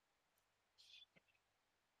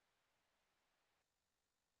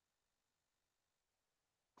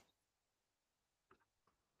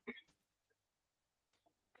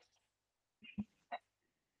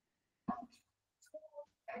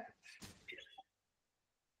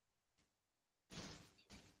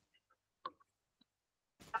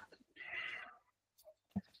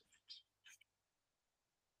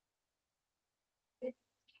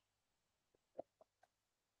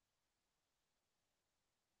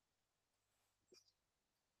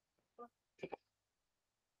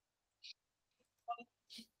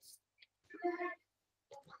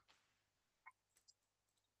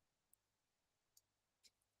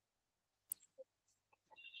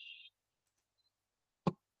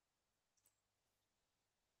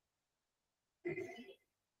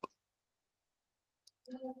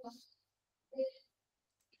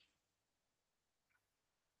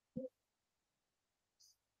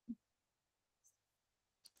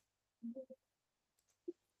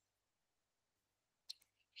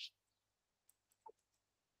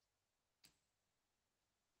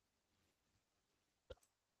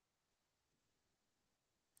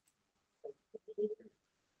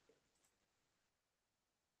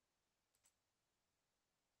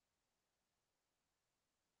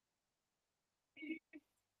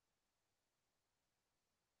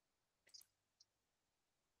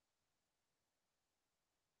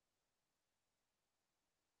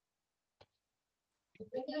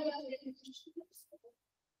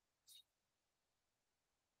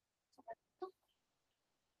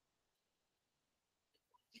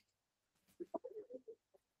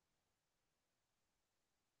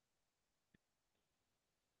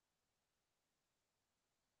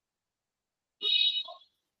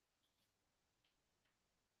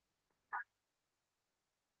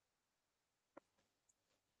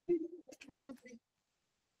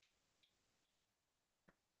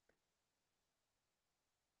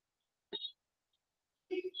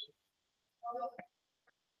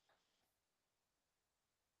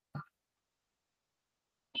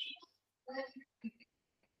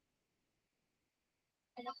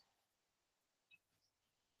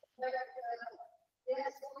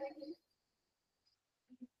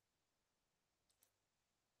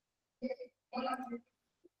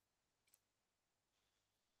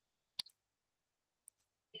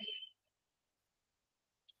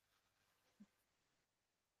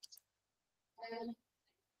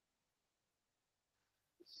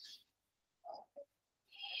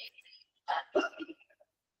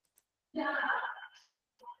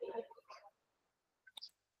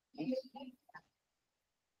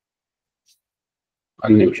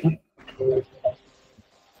 ಒಂದು ನಿಮಿಷ.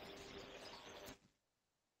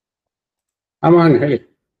 ಅಮ್ಮ ಹೇಳಿ.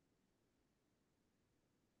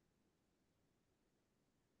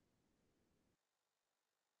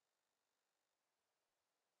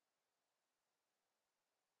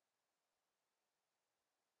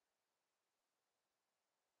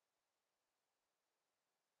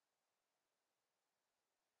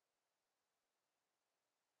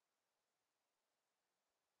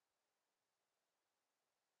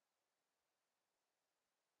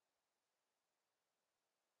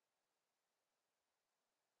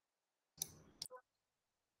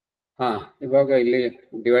 ಹಾ, ಇವಾಗ ಇಲ್ಲಿ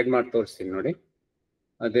ಡಿವೈಡ್ ಮಾಡಿ ತೋರಿಸ್ತೀನಿ ನೋಡಿ.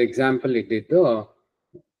 ಅದು ಎಕ್ಸಾಂಪಲ್ ಇದ್ದಿದ್ದು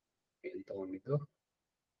ಏನ್ ತಗೊಂಡಿದ್ದು,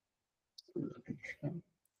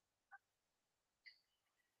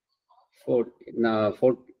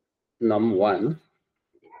 ನಮ್ 1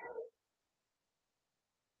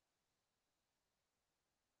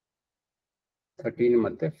 13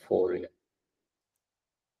 ಮತ್ತೆ 4 ಇದೆ.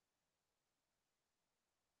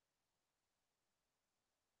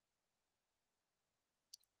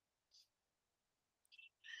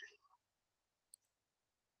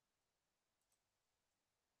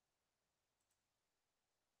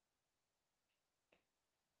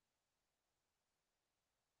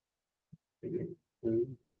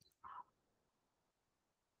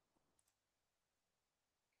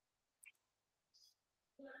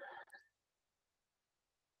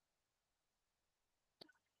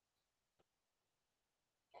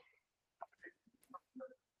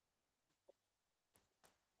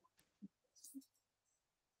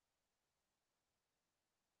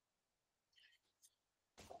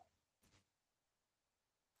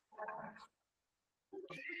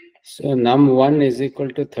 ಸೊ ನಮ್ 1 is equal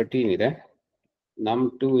to 13 ಇದೆ, ನಮ್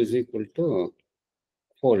 2 is equal to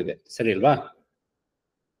 4 ಇದೆ. ಸರಿ ಅಲ್ವಾ?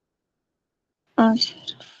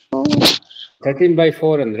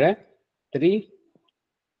 13/4 ಅಂದ್ರೆ 3.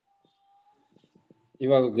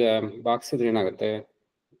 ಇವಾಗ ಬಾಕ್ಸ್ ಇದ್ರೆ ಏನಾಗುತ್ತೆ?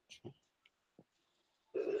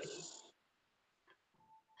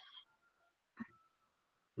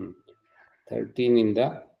 13 ಇಂದ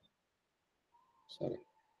ಸಾರಿ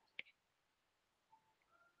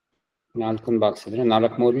 4 ಬಾಕ್ಸ್ ಇದ್ರೆ 4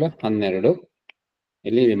 3 12,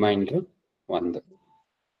 ಇಲ್ಲಿ ರಿಮೈಂಡರ್ 1.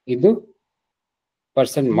 ಇದು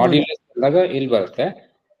ಪರ್ಸೆಂಟ್ ಮಾಡ್ಯುಲಸ್ ಮಾಡಿದಾಗ ಇಲ್ಲಿ ಬರುತ್ತೆ,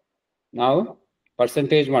 ನಾವು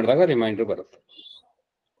ಪರ್ಸೆಂಟೇಜ್ ಮಾಡಿದಾಗ ರಿಮೈಂಡರ್ ಬರುತ್ತೆ.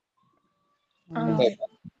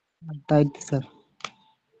 ಆಯ್ತು ಸರ್.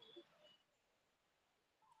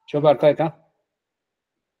 ಶೋಭಾ, ಅರ್ಥ ಆಯ್ತಾ?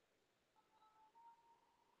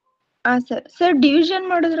 ಸರ್ ಡಿವಿಷನ್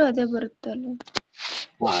ಮಾಡಿದ್ರು ಅದೇ ಬರುತ್ತಲ್ಲ?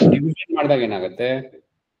 ಡಿವಿಷನ್ ಮಾಡಿದಾಗ ಏನಾಗುತ್ತೆ?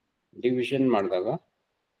 ಡಿವಿಷನ್ ಮಾಡಿದಾಗ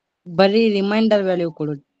ಬರೀ ರಿಮೈಂಡರ್ ವ್ಯಾಲ್ಯೂ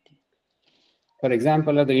ಕೊಡುತ್ತೆ. ಫಾರ್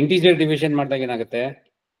ಎಕ್ಸಾಂಪಲ್ ಅದು ಇಂಟೀಜರ್ ಡಿವಿಷನ್ ಮಾಡಿದಾಗ ಏನಾಗುತ್ತೆ?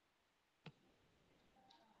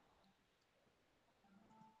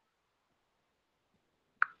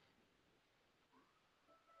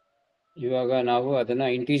 ಇವಾಗ ನಾವು ಅದನ್ನ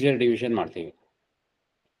ಇಂಟೀಜರ್ ಡಿವಿಷನ್ ಮಾಡ್ತೀವಿ.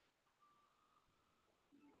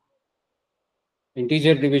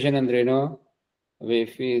 ಇಂಟೀಜರ್ ಡಿವಿಷನ್ ಅಂದ್ರೇನು?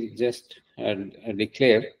 ಇಫ್ ವಿ ಜಸ್ಟ್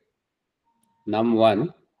ಡಿಕ್ಲೇರ್ ನಮ್ 1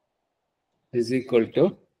 is equal to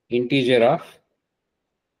integer of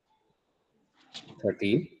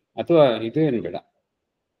 13, ಅಥವಾ ಇದು ಏನು ಬೇಡ,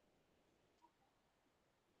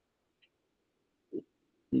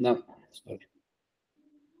 ಸಾರಿ,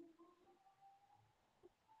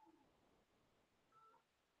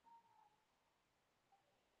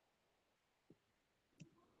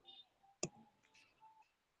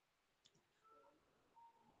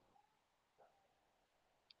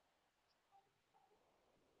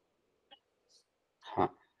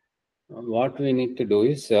 what we need to do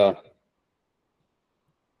is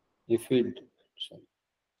if we sorry.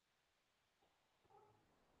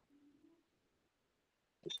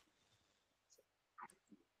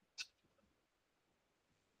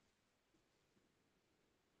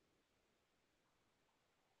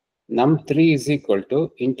 num3 is equal to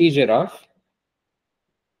integer of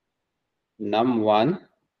num1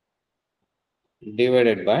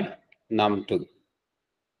 divided by num2.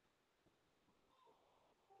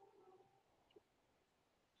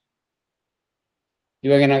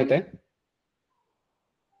 ಇವಾಗ ಏನಾಗುತ್ತೆ?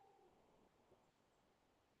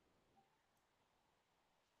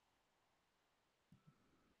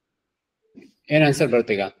 ಏನ್ ಆನ್ಸರ್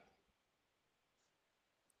ಬರುತ್ತೆ ಈಗ?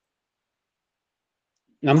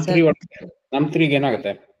 ನಮ್3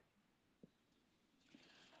 ಏನಾಗುತ್ತೆ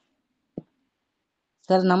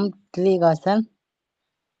ಸರ್? ನಮ್ 3 ಸರ್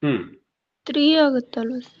 3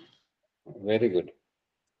 ಆಗುತ್ತಲ್ವ? ವೆರಿ ಗುಡ್,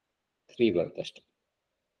 3 ಬರುತ್ತೆ ಅಷ್ಟೇ.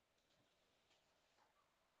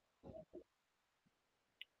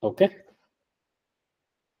 ಓಕೆ,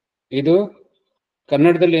 ಇದು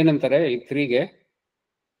ಕನ್ನಡದಲ್ಲಿ ಏನಂತಾರೆ ಈ 3ಗೆ?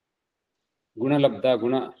 ಗುಣಲಬ್ಧ,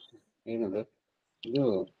 ಗುಣ ಏನದು? ಇದು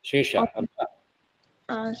ಶೇಷ ಅಲ್ವಾ?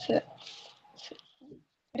 ಸರ್,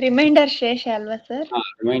 ರಿಮೈಂಡರ್ ಶೇಷ ಅಲ್ವಾ ಸರ್?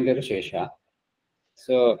 ರಿಮೈಂಡರ್ ಶೇಷ.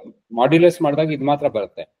 ಸೊ ಮಾಡ್ಯುಲಸ್ ಮಾಡಿದಾಗ ಇದು ಮಾತ್ರ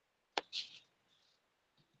ಬರುತ್ತೆ.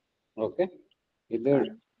 ಓಕೆ, ಇದು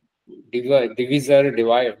ಡಿವಿಸರ್,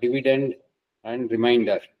 ಡಿವಿಡೆಂಡ್ ಅಂಡ್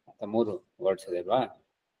ರಿಮೈಂಡರ್ ಅಂತ 3 ವರ್ಡ್ಸ್ ಇದೆ ಅಲ್ವಾ?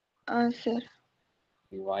 ಸರ್.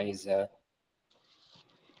 ಡಿವೈಸರ್,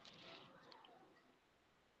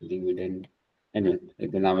 ಡಿವಿಡೆಂಡ್,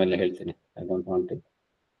 ಇದು ನಾವೆಲ್ಲ ಹೇಳ್ತೀನಿ. I don't want it.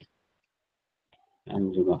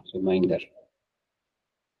 And reminder.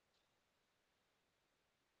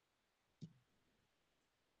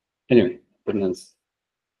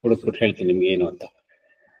 ಹುಡುಕ್ಬಿಟ್ಟು ಹೇಳ್ತೀನಿ ನಿಮ್ಗೆ ಏನು ಅಂತ.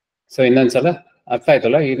 ಸೊ ಇನ್ನೊಂದ್ಸಲ ಅರ್ಥ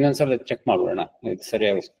ಆಯ್ತಲ್ಲ? ಇನ್ನೊಂದ್ಸಲ ಚೆಕ್ ಮಾಡ್ಬಿಡೋಣ ಇದು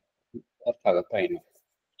ಸರಿಯಾಗಿ ಅರ್ಥ ಆಗತ್ತಾ ಏನು.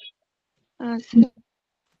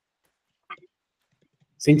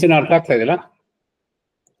 ಸಿಂಚನ ಅರ್ಥ ಆಗ್ತಾ ಇದೆಯಲ್ಲ?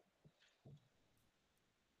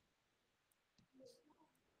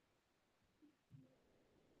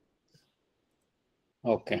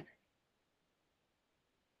 ಓಕೆ,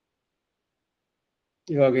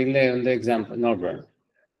 ಇವಾಗ ಇಲ್ಲೇ ಒಂದು ಎಕ್ಸಾಂಪಲ್ ನೋಡ್ಬೇಡ.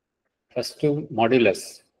 ಫಸ್ಟ್ ಮಾಡ್ಯುಲಸ್,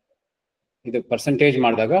 ಇದು ಪರ್ಸೆಂಟೇಜ್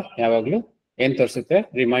ಮಾಡಿದಾಗ ಯಾವಾಗಲೂ ಏನ್ ತೋರಿಸುತ್ತೆ?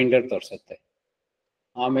 ರಿಮೈಂಡರ್ ತೋರಿಸುತ್ತೆ.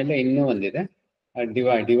 ಆಮೇಲೆ ಇನ್ನೂ ಒಂದಿದೆ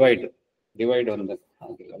ಡಿವೈಡ್ ಒಂದು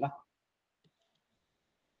ಆಗಿಲ್ಲಲ್ಲ.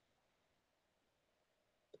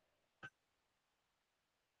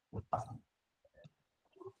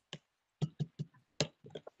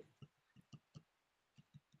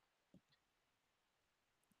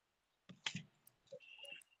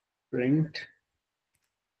 print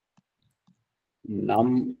num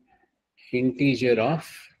integer of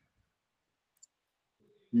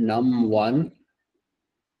num1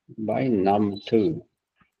 by num2.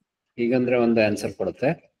 ಹೀಗಂದ್ರೆ ಒಂದು ಆನ್ಸರ್ ಕೊಡುತ್ತೆ.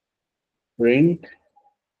 Print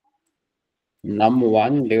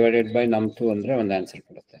num1 divided by num2 ಅಂದ್ರೆ ಒಂದು ಆನ್ಸರ್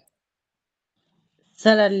ಕೊಡುತ್ತೆ.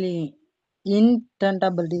 ಸರ್ ಅಲ್ಲಿ ಇಂಟ್ ಅಂತ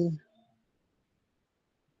ಬರ್ದಿ,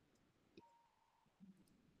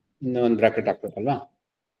 ಇನ್ನು ಒಂದು ಬ್ರಾಕೆಟ್ ಹಾಕ್ಬೇಕಲ್ವಾ?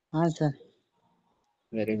 ಹಾ ಸರ್.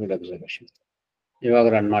 Very good observation. ಇವಾಗ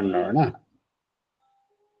ರನ್ ಮಾಡಿ ನೋಡೋಣ.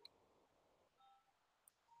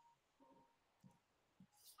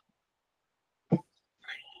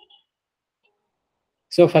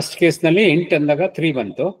 ಸೊ ಫಸ್ಟ್ ಕೇಸ್ನಲ್ಲಿ ಇಂಟ್ ಅಂದಾಗ 3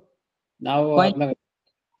 ಬಂತು. ನಾವು ಅದನ್ನ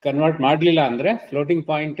ಕನ್ವರ್ಟ್ ಮಾಡಲಿಲ್ಲ ಅಂದ್ರೆ ಫ್ಲೋಟಿಂಗ್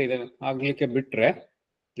ಪಾಯಿಂಟ್ ಇದೆ ಆಗ್ಲಿಕ್ಕೆ ಬಿಟ್ರೆ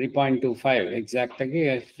 3.25 ಎಕ್ಸಾಕ್ಟ್ ಆಗಿ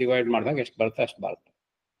ಡಿವೈಡ್ ಮಾಡಿದಾಗ ಎಷ್ಟು ಬರುತ್ತೆ ಅಷ್ಟು ಬರುತ್ತೆ.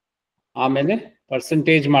 ಆಮೇಲೆ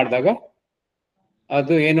ಪರ್ಸೆಂಟೇಜ್ ಮಾಡಿದಾಗ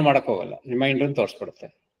ಅದು ಏನು ಮಾಡಕ್ ಹೋಗಲ್ಲ, ರಿಮೈಂಡರ್ ತೋರಿಸ್ಬಿಡುತ್ತೆ.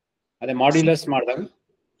 ಅದೇ ಮಾಡ್ಯುಲಸ್ ಮಾಡಿದಾಗ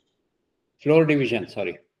ಫ್ಲೋರ್ ಡಿವಿಷನ್,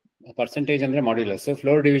 ಸಾರಿ ಪರ್ಸೆಂಟೇಜ್ ಅಂದ್ರೆ modulus,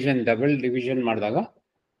 floor division double division ಮಾಡಿದಾಗ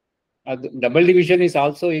ಅದು double division is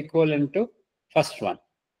also equal to first one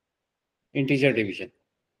integer division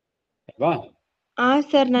ಅಲ್ವಾ?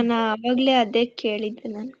 ಸರ್, ನಾನು ಅವಾಗ್ಲೇ ಅದೇ ಕೇಳಿದ್ದೆ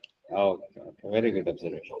ನಾನು. Okay, very good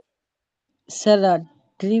observation. Sir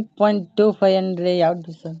 3.25 ಅಂದ್ರೆ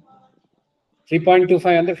ಯಾವ್ದು ಸರ್?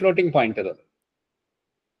 3.25 ಅಂದ್ರೆ ಫ್ಲೋಟಿಂಗ್ ಪಾಯಿಂಟ್. ಅದು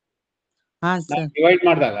ಹಾ ಸರ್. ಡಿವೈಡ್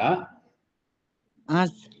ಮಾಡಿದಾಗ ಹಾ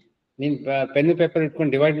ನೀನ್ ಪೆನ್ ಪೇಪರ್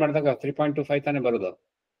ಇಟ್ಕೊಂಡು ಡಿವೈಡ್ ಮಾಡಿದಾಗ 3.25 ತಾನೇ ಬರೋದು.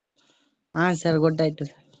 ಹಾ ಸರ್, ಗೊತ್ತಾಯ್ತು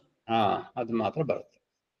ಸರ್. ಅದು ಮಾತ್ರ ಬರುತ್ತೆ.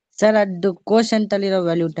 ಸರ್ ಅದು ಕೋಶಂಟ್ ಅಲ್ಲಿರೋ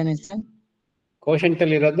ವ್ಯಾಲ್ಯೂ ತಾನೆ ಸರ್? ಕೋಶಂಟ್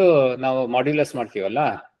ಅಲ್ಲಿ ಇರೋದು ನಾವು ಮಾಡ್ಯುಲಸ್ ಮಾಡ್ತೀವಲ್ಲ,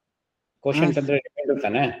 ಕೋಶಂಟ್ ಅಂದ್ರೆ ರಿಮೈಂಡರ್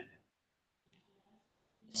ತಾನೆ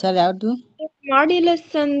ಸರ್. ಯಾವ್ದು?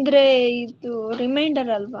 ಮಾಡ್ಯುಲಸ್ ಅಂದ್ರೆ ಇದು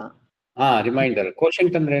ರಿಮೈಂಡರ್ ಅಲ್ವಾ? ರಿಮೈಂಡರ್.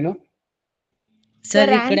 ಕೋಶಂಟ್ ಅಂದ್ರೆ ಏನು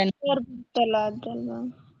ಸರ್? ಈ ಕಡೆ ಬರ್ತಲ್ಲ ಅದಲ್ವಾ?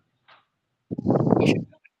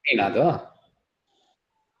 ಅದು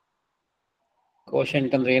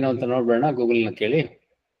ಕೋಶೆಂಟ್ ಅಂದ್ರೆ ಏನು ಅಂತ ನೋಡ್ಬೇಡ, ಗೂಗಲ್ ನ ಕೇಳಿ.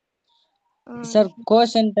 ಸರ್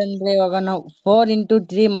ಕೋಶಂಟ್ ಅಂದ್ರೆ ಇವಾಗ ನಾವು 4 into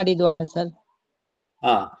 3 ಮಾಡಿದ್ವ ಸರ್,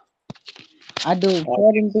 ಹಾ ಅದು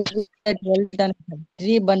 4 into 3 ತಾನೆ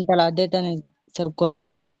 3 ಬಂತಲ್ಲ ಅದೇ ತಾನೆ ಸರ್.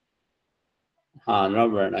 ಹಾ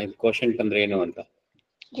ನೋಡ್ಬೇಡ ಇದು ಕೋಶೆಂಟ್ ಅಂದ್ರೆ ಏನು ಅಂತ.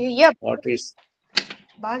 ವಾಟ್ ಈಸ್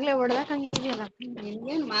ಬಾಗ್ಲೆ ಹೊಡೆದಾಗ ಹಂಗಿದೆಯಲ್ಲ,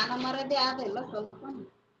 ನಿನ್ಗೇನ್ ಮಾನ ಮರದೇ ಆದಲ್ಲ ಸ್ವಲ್ಪ.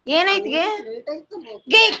 ಏನಾಯ್ತಿಗೆ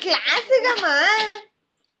ಕ್ಲಾಸಿಗಮ್ಮ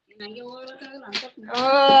ನಂಗೆ ಹೋಗ್ಬೇಕಾಗಲ್ಲ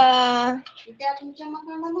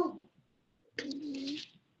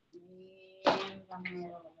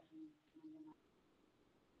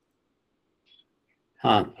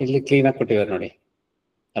ಹಾ ಇಲ್ಲಿ ಕ್ಲೀನ್ ಆಗಿ ಕೊಟ್ಟಿದ್ದಾರೆ ನೋಡಿ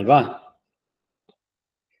ಅಲ್ವಾ.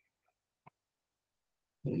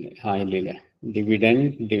 ಹಾ ಇಲ್ಲಿ ಡಿವಿಡೆಂಡ್,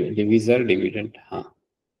 ಡಿವಿಸರ್, ಡಿವಿಡೆಂಟ್. ಹಾ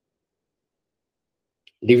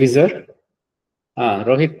ಡಿವಿಸರ್. ಹಾ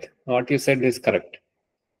Rohit, what you said is correct.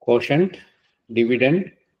 Quotient, dividend,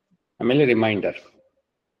 ಆಮೇಲೆ ರಿಮೈಂಡರ್.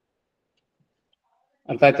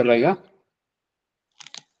 ಅರ್ಥ ಆಯ್ತಲ್ಲ ಈಗ?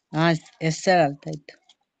 ಹಾ ಎಸ್ ಸರ್ ಅರ್ಥ ಆಯ್ತು.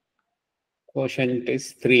 Quotient is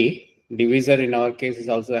 3. Divisor in our case is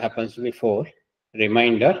also happens to be 4.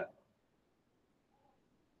 Remainder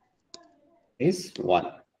is 1.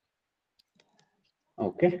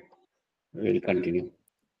 Okay, we will continue.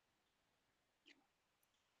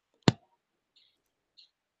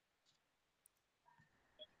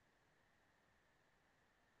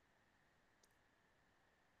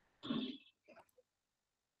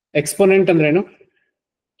 Exponent ಅಂದ್ರೇನು?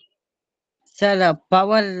 Sir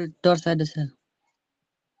power ತೋರ್ಸೋದು sir.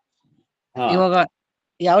 ಹಾ ಇವಾಗ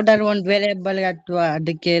ಯಾವ್ದಾದ್ರು ಒಂದು ವೇರಿಯೇಬಲ್ ಅಥವಾ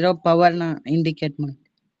ಅದಕ್ಕೆ ಇರೋ ಪವರ್ ನ ಇಂಡಿಕೇಟ್ ಮಾಡಿ.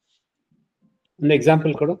 ಒಂದು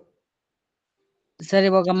ಎಕ್ಸಾಂಪಲ್ ಕೊಡು. ಸರ್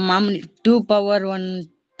ಇವಾಗ ಮಾಮೂಲಿ 2 power 1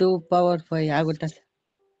 2 power 5 ಆಗುತ್ತಾ ಸರ್?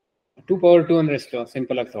 2 power 2 ಅಂದ್ರೆ ಎಷ್ಟು?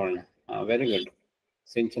 ಸಿಂಪಲ್ ಆಗಿ ತಗೊಳ್ಳೋಣ. Very good.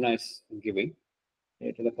 Sinchana is giving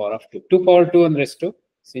a to the power of 2. 2 power 2 ಅಂದ್ರೆ ಎಷ್ಟು?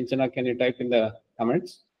 ಸಿಂಚನ, can you type in the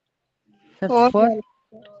comments? Sir 4.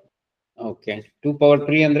 Okay. 2 power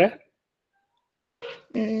 3 ಅಂದ್ರೆ?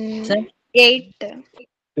 Sir 8.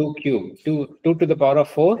 2 cube. 2 to the power of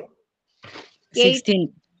 4? 16.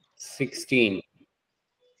 16.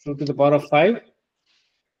 2 to the power of 5?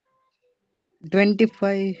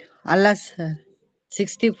 25 ಅಲ್ಲ sir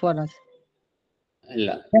 64 ಇಲ್ಲ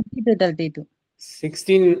 32.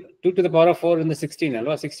 16. 2 to the power of 4 in the 16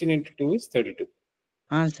 alwa. 16 into 2 is 32.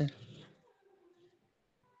 ಹಾ sir.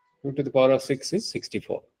 2 to the power of 6 is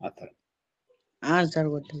 64. ಆ ಥರ. ಹಾ sir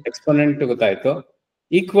ಗೊತ್ತಾಯ್ತು. Exponent ಗೊತ್ತಾಯ್ತು.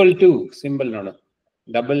 Equal to symbol ನೋಡು,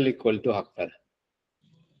 double equal to ಹಾಕ್ತಾರೆ.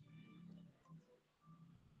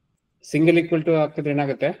 ಸಿಂಗಲ್ ಈಕ್ವಲ್ ಟು ಹಾಕಿದ್ರೆ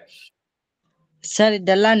ಏನಾಗುತ್ತೆ? ಸರ್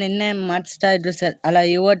ಇದೆಲ್ಲ ನಿನ್ನೆ ಮಾಡಿಸ್ತಾ ಇದ್ರು ಸರ್, ಅಲ್ಲ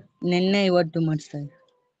ಇವತ್ತು ಮಾಡಿಸ್ತಾ ಇದ್ರು.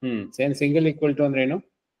 ಸೇಮ್. ಸಿಂಗಲ್ ಈಕ್ವಲ್ ಟು ಅಂದ್ರೆ ಏನು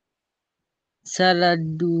ಸರ್?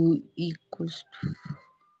 ಅದು ಈಕ್ವಲ್ಸ್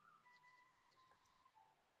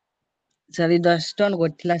ಸರ್ ಇದು ಅಷ್ಟೊಂದು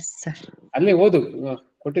ಗೊತ್ತಿಲ್ಲ ಸರ್. ಅಲ್ಲಿ ಓದು,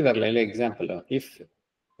 ಕೊಟ್ಟಿದಾರಲ್ಲ ಇಲ್ಲಿ example. If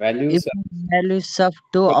values of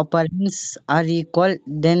two operands are equal,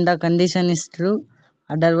 then the condition is true,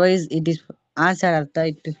 otherwise it is. ಹಾ ಸರ್ ಅರ್ಥ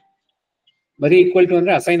ಆಯ್ತು. ಬರೀ ಈಕ್ವಲ್ ಟು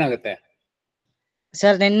ಅಂದ್ರೆ ಅಸೈನ್ ಆಗುತ್ತೆ.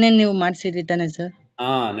 ಸರ್ ನಿನ್ನೆ ನೀವು ಮಾಡಿಸಿದ್ರಿ ತಾನೆ ಸರ್? ಹಾ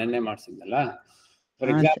ನೆನ್ನೆ ಮಾಡ್ಸಿದ್ನಲ್ಲ.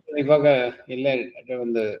 ಫಾರ್ ಎಕ್ಸಾಂಪಲ್ ಇವಾಗ ಇಲ್ಲೇ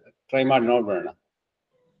ಒಂದು ಟ್ರೈ ಮಾಡಿ ನೋಡ್ಬೇಡ.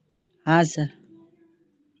 ಹಾ ಸರ್.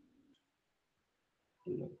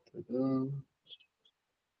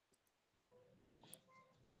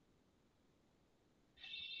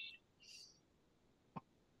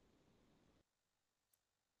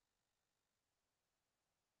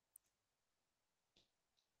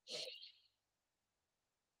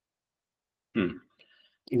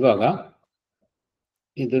 ಇವಾಗ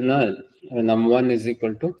ಇದನ್ನ ನಮ್ 1 is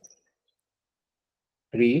equal to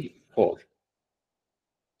 3 4.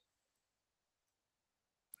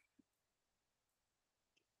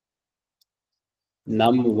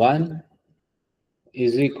 ನಮ್ 1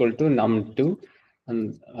 is equal to ನಮ್ 2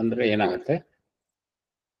 ಅಂದ್ರೆ ಏನಾಗುತ್ತೆ?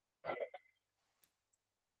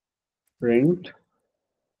 ಪ್ರಿಂಟ್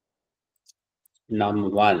ನಮ್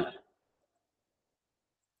 1.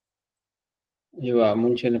 ಇವಾಗ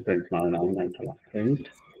ಮುಂಚೆನೆ ಪ್ರಿಂಟ್ ಮಾಡೋಣ, ಅಂತಲ್ಲ. ಪ್ರಿಂಟ್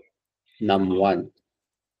ನಮ್ 1.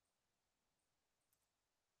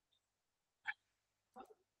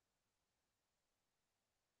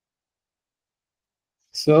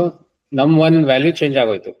 ಸೊ ನಮ್ 1 ವ್ಯಾಲ್ಯೂ ಚೇಂಜ್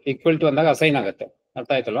ಆಗೋಯ್ತು. ಈಕ್ವಲ್ ಟು ಅಂದಾಗ ಅಸೈನ್ ಆಗುತ್ತೆ.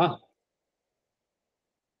 ಅರ್ಥ ಆಯ್ತಲ್ವಾ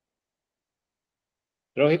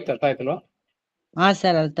ರೋಹಿತ್? ಅರ್ಥ ಆಯ್ತಲ್ವಾ? ಹಾ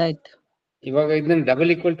ಸರ್ ಅರ್ಥ ಆಯ್ತು. ಇವಾಗ ಇದನ್ನ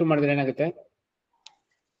ಡಬಲ್ ಈಕ್ವಲ್ ಟು ಮಾಡಿದ್ರೆ ಏನಾಗುತ್ತೆ?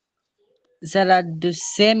 ಸರ್ ಅದು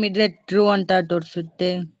ಸೇಮ್ ಇದ್ರೆ ಟ್ರೂ ಅಂತ ತೋರಿಸುತ್ತೆ.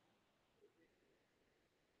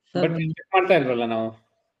 ಬಟ್ ಚೆಕ್ ಮಾಡ್ತಾ ಇಲ್ವಲ್ಲ ನಾವು,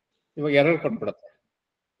 ಇವಾಗ ಎರರ್ ಕೊಟ್ಬಿಡುತ್ತೆ.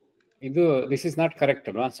 ಇದು ದಿಸ್ ಇಸ್ ನಾಟ್ ಕರೆಕ್ಟ್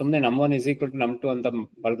ಅಲ್ವಾ? ಸುಮ್ಮನೆ ನಮ್ 1 is equal to ನಮ್ 2 ಅಂತ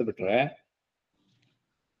ಬರೆದು ಬಿಟ್ರೆ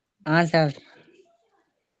ಹಾ ಸರ್.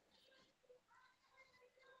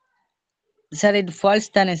 ಸರ್ ಇದು ಫಾಲ್ಸ್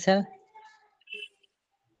ತಾನೆ ಸರ್?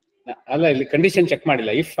 ಅಲ್ಲ, ಇಲ್ಲಿ ಕಂಡೀಷನ್ ಚೆಕ್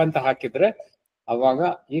ಮಾಡಿಲ್ಲ. ಇಫ್ ಅಂತ ಹಾಕಿದ್ರೆ ಅವಾಗ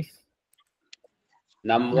if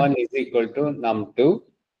num1 is equal to num2,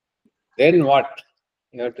 then what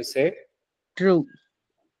you have to say? True.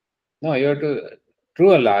 No, you have to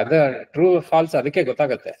true ಅಲ್ಲ, ಅದು ಟ್ರೂ ಫಾಲ್ಸ್ ಅದಕ್ಕೆ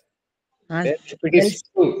ಗೊತ್ತಾಗುತ್ತೆ.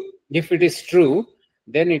 If it is true,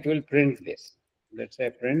 then it will print this. Let's say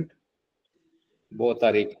print both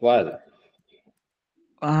are equal.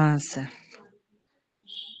 ಹಾ sir.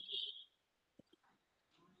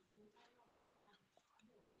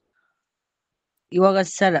 ಇವಾಗ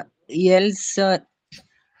sir else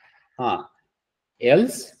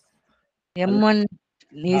else m1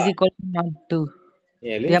 is equal to num2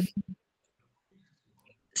 elif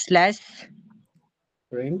slash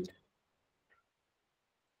print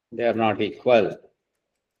they are not equal.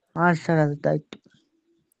 ಹಾ sir ಅದಾಯ್ತು.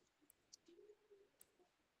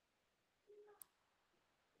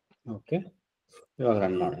 Okay, ಇವಾಗ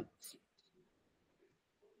run ಮಾಡೋಣ.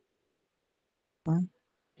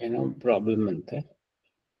 ಏನೋ problem ಅಂತೆ.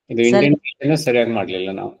 ಇದು indentation ಸರಿಯಾಗಿ ಮಾಡ್ಲಿಲ್ಲ,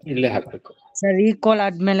 ನಾವು ಇಲ್ಲೇ ಹಾಕ್ಬೇಕು. ಸರ್ ಈ ಕೋಲ್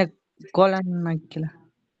ಆದ್ಮೇಲೆ ಕೋಲನ್ ಹಾಕಿಲ್ಲ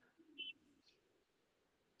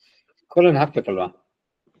colon ಹಾಕ್ಬೇಕಲ್ವಾ?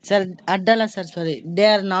 Sir ಅಡ್ಡಲ್ಲ sir, sorry, they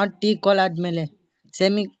are not equal ಆದ್ಮೇಲೆ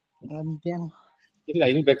ಸೆಮಿ ಇಲ್ಲ,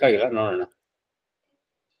 ಇಲ್ಲಿ ಬೇಕಾಗಿಲ್ಲ, ನೋಡೋಣ.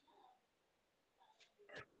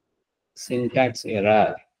 Syntax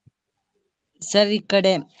error. ಸರ್ ಈ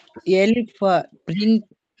ಕಡೆ ಎಲಿಫ್ ಪ್ರಿಂಟ್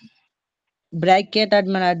ಬ್ರಾಕೆಟ್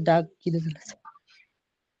ಆದ್ಮೇಲೆ ಅಡ್ಡ ಹಾಕಿದ್ರಲ್ಲ ಸರ್.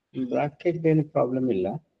 ಬ್ರಾಕೆಟ್ ಏನು ಪ್ರಾಬ್ಲಮ್ ಇಲ್ಲ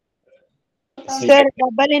ಸರ್.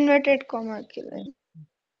 ಡಬಲ್ ಇನ್ವರ್ಟೆಡ್ ಕಾಮಾ ಹಾಕಿಲ್ಲ.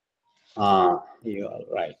 You are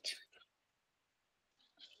right.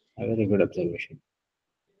 Very good observation.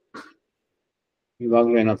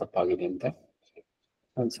 ಇವಾಗಲೂ ಏನೋ ತಪ್ಪಾಗಿದೆ ಅಂತ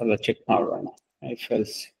ಒಂದ್ಸಲ ಚೆಕ್ ಮಾಡೋಣ. If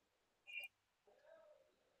else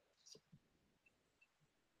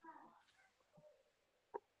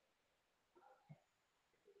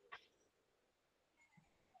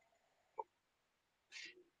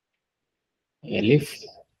elif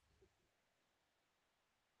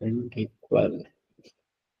print equal.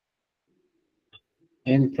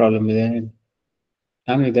 ಏನ್ ಪ್ರಾಬ್ಲಮ್ ಇದೆ?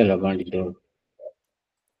 ನಾನು ಇದೆಲ್ಲ ಮಾಡಿದ್ದು.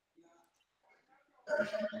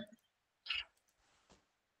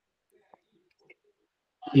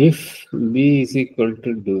 if b is equal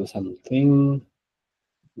to do something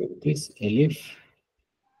with this elif.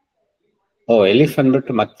 elif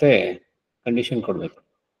ಅಂದ್ಬಿಟ್ಟು ಮತ್ತೆ ಕಂಡೀಷನ್ ಕೊಡ್ಬೇಕು.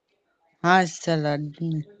 ಹಾ ಸರ್,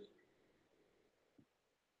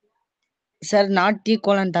 ಸರ್ ನಾಟ್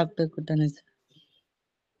ಈಕ್ವಲ್ ಅಂತ ಹಾಕ್ಬೇಕು ತಾನೆ ಸರ್?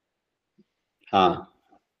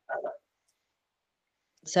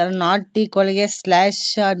 ಸರ್ ನಾಟ್ ಈಕ್ವಲ್ಗೆ ಸ್ಲಾಶ್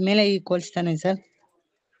ಆದ್ಮೇಲೆ ಈಕ್ವಲ್ಸ್ ತಾನೆ ಸರ್?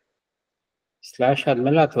 ಸ್ಲಾಶ್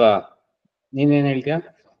ಆದ್ಮೇಲೆ ಅಥವಾ ನೀನೇನ್ ಹೇಳ್ತೀಯ?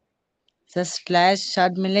 ಸರ್ ಸ್ಲಾಶ್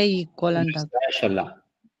ಆದ್ಮೇಲೆ ಈಕ್ವಲ್ ಅಂತ ಸ್ಲಾಶ್ ಅಲ್ಲ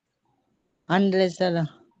ಅಂದ್ರೆ ಸರ್.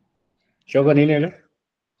 ಶೋಭಾ ನೀನ್ ಹೇಳು.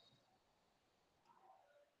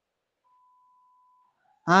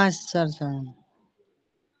 ಹಾ ಸರ್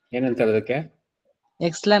ಏನಂತ ಅದಕ್ಕೆ?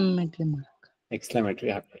 ಎಕ್ಸ್ಕ್ಲಾಮೇಟರಿ ಮಾರ್ಕ್. ಎಕ್ಸ್ಕ್ಲಾಮೇಟರಿ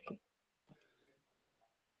ಹಾಕ್ಬೇಕು.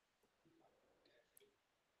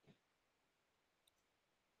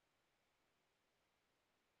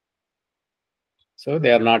 So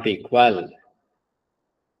they are not equal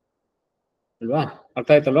ಅಲ್ವಾ? ಅರ್ಥ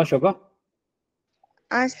ಆಯ್ತಲ್ವಾ ಶೋಭಾ?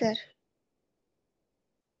 ಹಾ ಸರ್.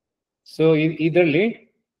 ಸೊ ಇದರಲ್ಲಿ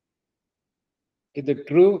ಇದು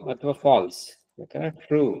ಟ್ರೂ ಅಥವಾ ಫಾಲ್ಸ್, ಯಾಕಂದ್ರೆ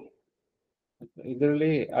ಟ್ರೂ ಇದರಲ್ಲಿ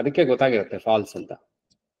ಅದಕ್ಕೆ ಗೊತ್ತಾಗಿರುತ್ತೆ ಫಾಲ್ಸ್ ಅಂತ.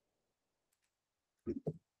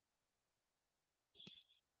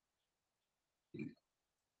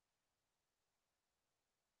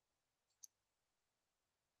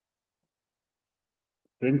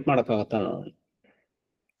 ಪ್ರಿಂಟ್ ಮಾಡಕ್ಕಾಗತ್ತಾ ನೋಡಿ.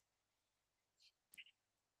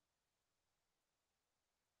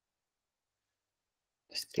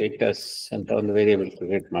 ಸ್ಟೇಟಸ್ ಅಂತ ಒಂದು ವೇರಿಯೇಬಲ್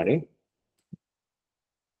ಕ್ರಿಯೇಟ್ ಮಾಡಿ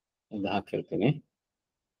ಅದು ಹಾಕಿರ್ತೀನಿ.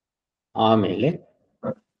 ಆಮೇಲೆ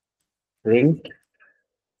ಪ್ರಿಂಟ್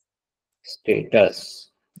ಸ್ಟೇಟಸ್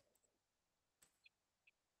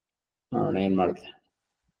ನೋಡೋಣ ಏನ್ ಮಾಡುತ್ತೆ.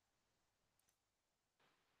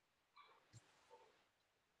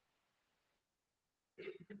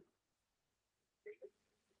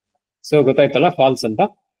 ಸೊ ಗೊತ್ತಾಯ್ತಲ್ಲ ಫಾಲ್ಸ್ ಅಂತ?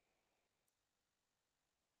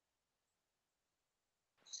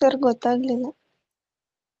 ಸರ್ ಗೊತ್ತಾಗ್ಲಿಲ್ಲ.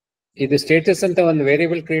 ಇದು ಸ್ಟೇಟಸ್ ಅಂತ ಒಂದು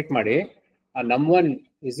ವೇರಿಯೇಬಲ್ ಕ್ರಿಯೇಟ್ ಮಾಡಿ ಆ num1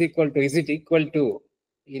 is it equal to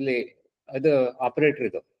ಇಲ್ಲಿ ಅದು ಆಪರೇಟರ್,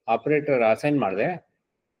 ಇದು ಆಪರೇಟರ್ ಅಸೈನ್ ಮಾಡಿದೆ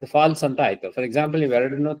ಫಾಲ್ಸ್ ಅಂತ ಆಯ್ತು. ಫಾರ್ ಎಕ್ಸಾಂಪಲ್ ನೀವು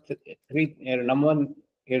ಎರಡನ್ನು num1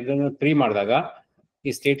 ಎರಡನ್ನು 3 ಮಾಡಿದಾಗ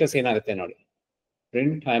ಈ ಸ್ಟೇಟಸ್ ಏನಾಗುತ್ತೆ ನೋಡಿ.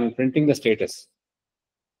 Print I am printing the status.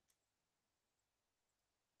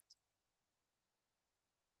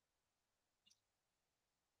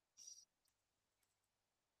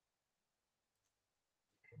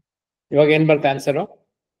 ಇವಾಗ ಏನ್ ಬರುತ್ತೆ ಆನ್ಸರು?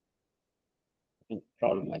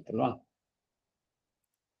 ಪ್ರಾಬ್ಲಮ್ ಆಯ್ತಲ್ವಾ?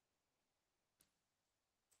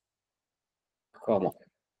 ಕಾಮ.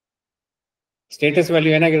 ಸ್ಟೇಟಸ್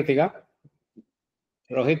ವ್ಯಾಲ್ಯೂ ಏನಾಗಿರುತ್ತೆ ಈಗ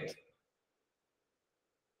ರೋಹಿತ್?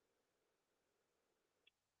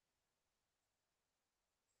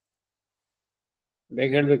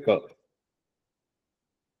 ಬೇಗ ಹೇಳ್ಬೇಕು.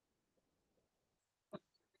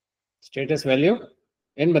 ಸ್ಟೇಟಸ್ ವ್ಯಾಲ್ಯೂ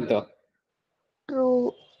ಏನ್ ಬಂತು? ಟ್ರೂ.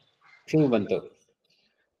 ಟ್ರೂ ಬಂತು.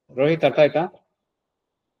 ರೋಹಿತ್ ಅರ್ಥ ಆಯ್ತಾ?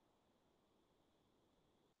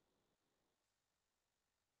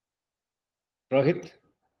 Rohit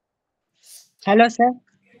hello sir.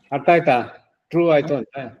 ಅರ್ಥ ಆಯ್ತಾ? ಟ್ರೂ ಆಯ್ತು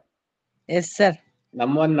ಅಂತ. Yes sir.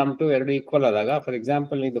 ನಮ್ 1 ನಮ್ 2 ಎರಡು ಈಕ್ವಲ್ ಆದಾಗ, ಫಾರ್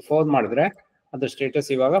ಎಕ್ಸಾಂಪಲ್ ಇದು 4 ಮಾಡಿದ್ರೆ ಅದು ಸ್ಟೇಟಸ್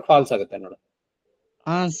ಇವಾಗ ಫಾಲ್ಸ್ ಆಗುತ್ತೆ ನೋಡು.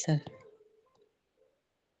 ಹಾ ಸರ್.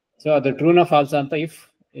 ಸೊ ಅದು ಟ್ರೂನ ಫಾಲ್ಸ್ ಅಂತ ಇಫ್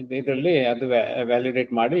ಇದರಲ್ಲಿ ಅದು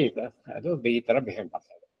ವ್ಯಾಲಿಡೇಟ್ ಮಾಡಿ ಅದು ಈ ತರ ಬಿಹೇವ್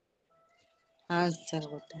ಮಾಡ್ತಾರೆ. ಹಾ ಸರ್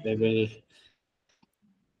ಗೊತ್ತಾಯ್ತು. They will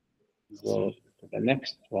go to the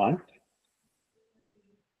next one.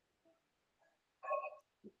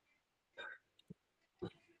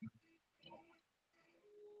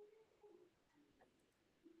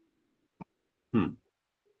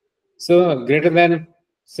 So greater than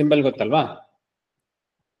symbol ಗೊತ್ತಲ್ವಾ?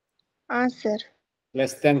 ಹಾ ಸರ್.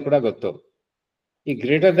 ಲೆಸ್ ದ್ಯಾನ್ ಕೂಡ ಗೊತ್ತು. ಈ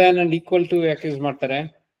greater than and equal to ಯಾಕೆ ಯೂಸ್ ಮಾಡ್ತಾರೆ?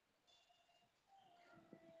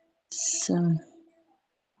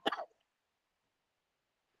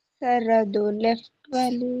 ಸರ್ ಅದು ಲೆಫ್ಟ್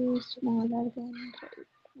ವ್ಯಾಲ್ಯೂ ಸ್ಮಾಲರ್ ದೆನ್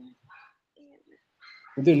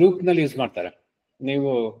ಇದು ಲೂಪ್ ನಲ್ಲಿ ಯೂಸ್ ಮಾಡ್ತಾರೆ.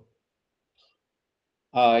 ನೀವು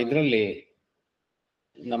ಇದರಲ್ಲಿ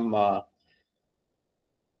ನಮ್ಮ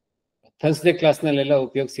ಥರ್ಸ್ಡೇ ಕ್ಲಾಸ್ ನಲ್ಲೆಲ್ಲ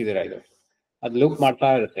ಉಪಯೋಗಿಸಿದಿರಾ ಇದು? ಅದು ಲೂಪ್ ಮಾಡ್ತಾ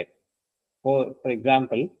ಇರುತ್ತೆ. ಫಾರ್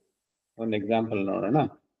ಎಕ್ಸಾಂಪಲ್ ಒಂದು ಎಕ್ಸಾಂಪಲ್ ನೋಡೋಣ.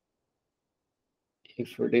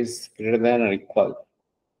 If it is greater than R equal,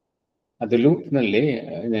 ಅದು ಲೂಪ್ ನಲ್ಲಿ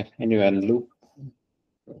ಒಂದು ಲೂಪ್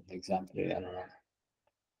ಎಕ್ಸಾಂಪಲ್ ನೋಡೋಣ.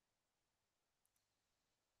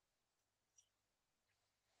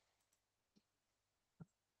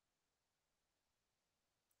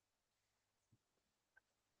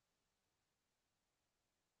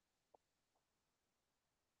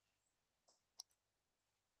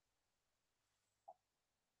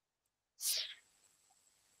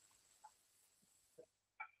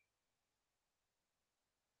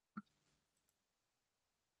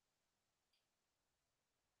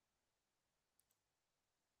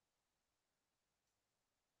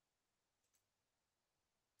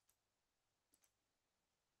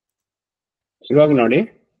 ಇವಾಗ ನೋಡಿ,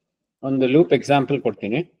 ಒಂದು ಲೂಪ್ ಎಕ್ಸಾಂಪಲ್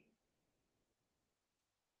ಕೊಡ್ತೀನಿ.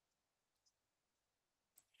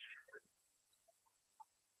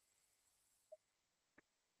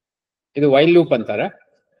 ಇದು ವೈಲ್ ಲೂಪ್ ಅಂತಾರೆ.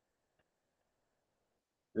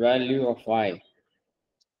 ವ್ಯಾಲ್ಯೂ ಆಫ್ y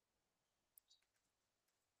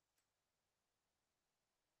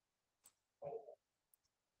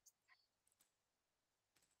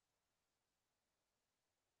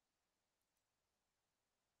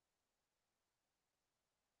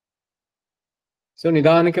ಸೊ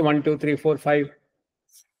ನಿಧಾನಕ್ಕೆ 1 2 3 4 5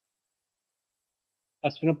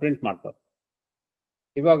 ಅಷ್ಟನ್ನು ಪ್ರಿಂಟ್ ಮಾಡ್ತಾರೆ.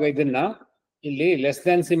 ಇವಾಗ ಇದನ್ನ ಇಲ್ಲಿ ಲೆಸ್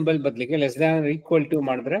ದ್ಯಾನ್ ಸಿಂಬಲ್ ಬದಲಿಗೆ ಲೆಸ್ ದ್ಯಾನ್ ಈಕ್ವಲ್ ಟು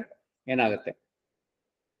ಮಾಡಿದ್ರೆ ಏನಾಗುತ್ತೆ?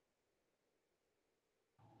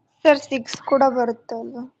 ಸರ್ 6 ಕೂಡ ಬರುತ್ತೆ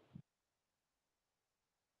ಅಲ್ವಾ?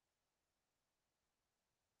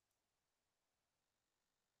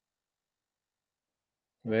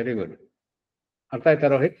 Very good. ಅರ್ಥ ಆಯ್ತಾ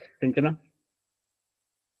ರೋಹಿತ್? ಸಿಂಚನ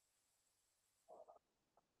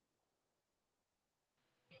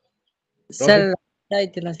ಸರ್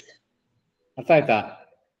ಆಯ್ತಿಲ್ಲ ಸರ್. ಅರ್ಥ ಆಯ್ತಾ?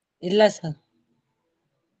 ಇಲ್ಲ ಸರ್.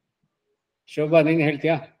 ಶೋಭಾ ನೀನ್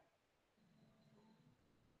ಹೇಳ್ತೀಯಾ?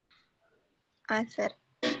 ಹಾ ಸರ್.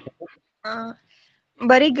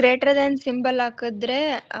 ಬರೀ ಗ್ರೇಟರ್ ದೆನ್ ಸಿಂಬಲ್ ಹಾಕಿದ್ರೆ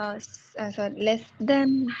sir less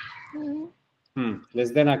than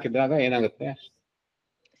less than ಹಾಕಿದಾಗ ಏನಾಗುತ್ತೆ?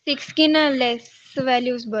 6ಗಿನ ಲೆಸ್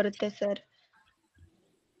ವ್ಯಾಲ್ಯೂಸ್ ಬರುತ್ತೆ ಸರ್.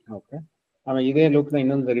 ಓಕೆ, ಆಮೇಲೆ ಇದೇ ಲೂಪ್ ನ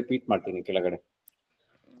ಇನ್ನೊಂದು ರಿಪೀಟ್ ಮಾಡ್ತೀನಿ ಕೆಳಗಡೆ.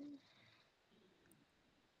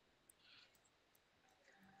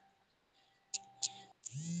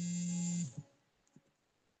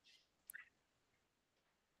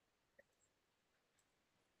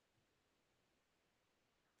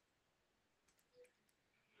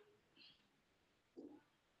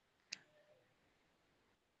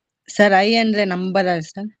 ಸರ್ ಐ ಅಂದ್ರೆ ನಂಬರ್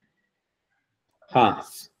ಸರ್? ಹಾ,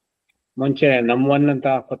 ಮುಂಚೆ ನಮ್ 1 ಅಂತ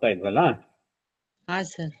ಹಾಕೋತಾ ಇದ್ವಲ್ಲ, ಹಾ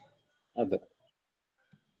ಸರ್. ಅದು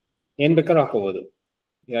ಏನ್ ಬೇಕಾದ್ರೂ ಹಾಕೋಬಹುದು.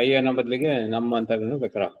 ಐ ಅನ್ನೋ ಬದಲಿಗೆ ನಮ್ಮ ಅಂತ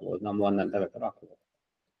ಬೇಕಾದ್ರೂ ಹಾಕೋಬಹುದು, ನಮ್ 1 ಅಂತ ಬೇಕಾದ್ರೂ ಹಾಕೋಬಹುದು.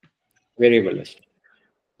 ವೇರಿಯೇಬಲ್ ಅಷ್ಟೇ.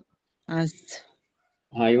 ಹಾ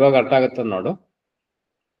ಹಾ, ಇವಾಗ ಅರ್ಥ ಆಗುತ್ತೆ ನೋಡು.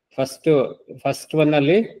 ಫಸ್ಟ್ ಒನ್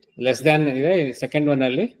ಅಲ್ಲಿ ಲೆಸ್ ದ್ಯಾನ್ ಇದೆ, ಸೆಕೆಂಡ್ ಒನ್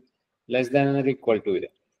ಅಲ್ಲಿ ಲೆಸ್ ದ್ಯಾನ್ ಈಕ್ವಲ್ ಟು ಇದೆ.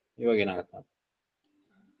 ಇವಾಗ ಏನಾಗುತ್ತೆ?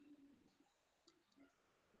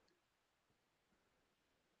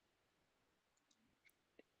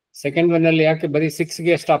 ಸೆಕೆಂಡ್ ಒನ್ ಅಲ್ಲಿ ಯಾಕೆ ಬರೀ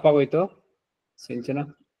 6ಗೆ ಸ್ಟಾಪ್ ಆಗೋಯ್ತು ಸಿಂಚನ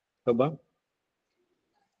ಒಬ್ಬ?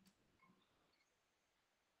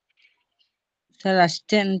 ಸರ್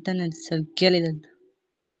ಅಷ್ಟೇ ಅಂತಾನೆ ಸರ್ ಕೇಳಿದ್ದು.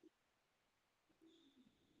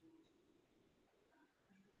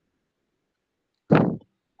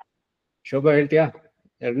 ಶೋಭಾ ಹೇಳ್ತೀಯಾ?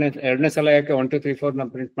 ಎರಡನೇ ಸಲ ಯಾಕೆ 1 2 3 4 ನ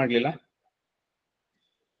ಪ್ರಿಂಟ್ ಮಾಡ್ಲಿಲ್ಲ?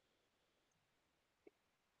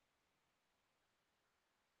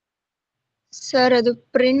 ಸರ್ ಅದು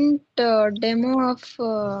print demo of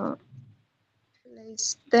less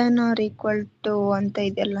than R equal to ಅಂತ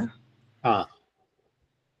ಇದೆಯಲ್ಲ, ಹಾ,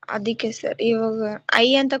 ಅದಕ್ಕೆ ಸರ್. ಇವಾಗ ಐ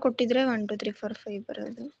ಅಂತ ಕೊಟ್ಟಿದ್ರೆ 1 2 3 4 5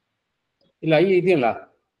 ಬರೋದು. ಇಲ್ಲ, ಐ ಇದೆಯಲ್ಲ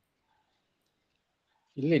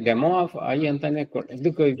ಇಲ್ಲಿ, ಡೆಮೋ ಆಫ್ ಐ ಅಂತಾನೆ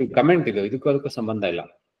ಇದು ಕಮೆಂಟ್ ಇದಕ್ಕೂ ಅದಕ್ಕೂ ಸಂಬಂಧ ಇಲ್ಲ.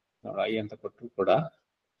 ಐ ಅಂತ ಕೊಟ್ಟರು ಕೂಡ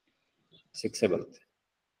 6 ಬರುತ್ತೆ.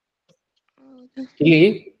 ಇಲ್ಲಿ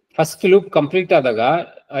ಫಸ್ಟ್ ಲೂಪ್ ಕಂಪ್ಲೀಟ್ ಆದಾಗ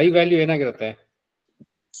ಐ ವ್ಯಾಲ್ಯೂ ಏನಾಗಿರುತ್ತೆ?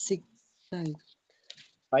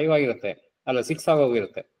 5 ಆಗಿರುತ್ತೆ ಅಲ್ಲ, 6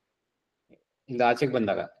 ಆಗೋಗಿರುತ್ತೆ ಇಲ್ಲಿ ಆಚೆಗೆ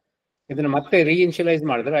ಬಂದಾಗ. ಇದನ್ನ ಮತ್ತೆ ರೀಇನ್ಶಿಯಲೈಸ್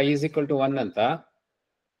ಮಾಡಿದ್ರೆ ಐ ಇಸ್ ಈಕ್ವಲ್ ಟು 1 ಅಂತ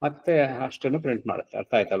ಮತ್ತೆ ಅಷ್ಟನ್ನು ಪ್ರಿಂಟ್ ಮಾಡುತ್ತೆ.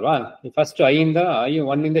 ಅರ್ಥ ಆಯ್ತಲ್ವಾ? ಫಸ್ಟ್ ಐ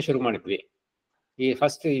 1 ಇಂದ ಶುರು ಮಾಡಿದ್ವಿ. ಈ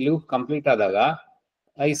ಫಸ್ಟ್ ಈ ಲೂಪ್ ಕಂಪ್ಲೀಟ್ ಆದಾಗ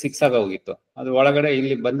ಐ 6 ಆಗಿ ಹೋಗಿತ್ತು. ಅದು ಒಳಗಡೆ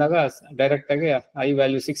ಇಲ್ಲಿ ಬಂದಾಗ ಡೈರೆಕ್ಟ್ ಆಗಿ ಐ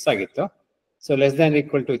ವ್ಯಾಲ್ಯೂ 6 ಆಗಿತ್ತು. So less than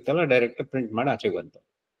equal to ಇತ್ತಲ್ಲ, ಡೈರೆಕ್ಟ್ ಪ್ರಿಂಟ್ ಮಾಡಿ ಆಚೆಗೆ ಬಂತು.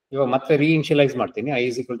 ಇವಾಗ ಮತ್ತೆ ರೀಇನ್ಶಿಯಲೈಸ್ ಮಾಡ್ತೀನಿ ಐ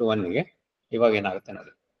ಇಸ್ ಈಕ್ವಲ್ ಟು 1ಗೆ. ಇವಾಗ ಏನಾಗುತ್ತೆ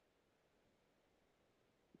ನೋಡಿ.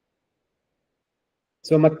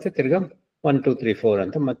 ಸೊ ಮತ್ತೆ ತಿರ್ಗಾ 1 2 3 4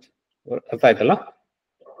 ಅಂತ ಮತ್ತೆ. ಅರ್ಥ ಆಯ್ತಲ್ಲ?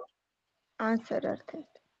 ಹಾ ಸರ್, ಅರ್ಥ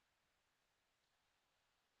ಆಯ್ತು.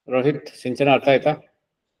 ರೋಹಿತ್, ಸಿಂಚನ ಅರ್ಥ ಆಯ್ತಾ?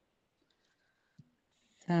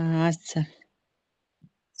 ಸರ್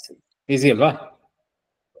ಈಸಿ ಅಲ್ವಾ?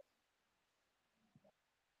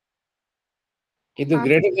 ಇದು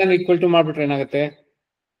ಗ್ರೇಟರ್ ದ್ಯಾನ್ ಈಕ್ವಲ್ ಟು ಮಾಡ್ಬಿಟ್ರೆ ಏನಾಗುತ್ತೆ?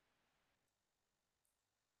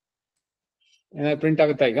 ಏನಾದ್ರು ಪ್ರಿಂಟ್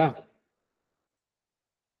ಆಗುತ್ತಾ ಈಗ?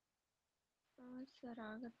 ಸರ್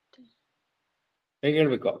ಆಗುತ್ತೆ. ಹೇಗೆ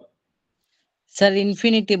ಹೇಳ್ಬೇಕು ಸರ್?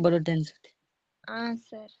 ಇನ್ಫಿನಿಟಿ ಬರುತ್ತೆ ಅನ್ಸುತ್ತೆ. ಹಾ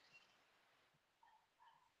ಸರ್.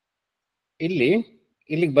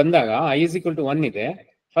 ಇಲ್ಲಿಗೆ ಬಂದಾಗ ಐ ಇಸ್ ಈಕ್ವಲ್ ಟು 1 ಇದೆ.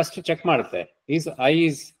 ಫಸ್ಟ್ ಚೆಕ್ ಮಾಡುತ್ತೆ ಐ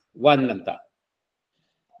ಇಸ್ 1 ಅಂತ.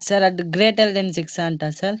 ಸರ್ ಅದು ಗ್ರೇಟರ್ ದೆನ್ 6 ಅಂತ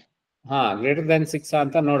ಸರ್? ಹಾ, ಗ್ರೇಟರ್ ದೆನ್ 6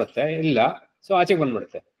 ಅಂತ ನೋಡುತ್ತೆ. ಇಲ್ಲ, ಸೊ ಆಚೆಗೆ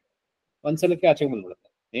ಬಂದ್ಬಿಡುತ್ತೆ. ಒಂದ್ಸಲಕ್ಕೆ ಆಚೆಗೆ ಬಂದ್ಬಿಡುತ್ತೆ,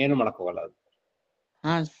 ಏನು ಮಾಡಕ್ ಹೋಗಲ್ಲ. ಅದು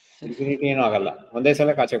ಇನ್ಫಿನಿಟಿ ಏನೂ ಆಗಲ್ಲ, ಒಂದೇ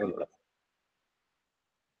ಸಲಕ್ಕೆ ಆಚೆಗೆ ಬಂದ್ಬಿಡುತ್ತೆ.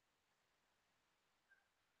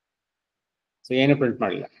 ಸೊ ಏನು ಪ್ರಿಂಟ್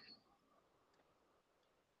ಮಾಡಿಲ್ಲ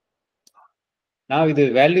ನಾವು. ಇದು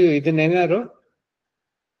ವ್ಯಾಲ್ಯೂ ಇದನ್ನೇನಾದ್ರು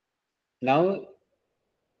ನಾವು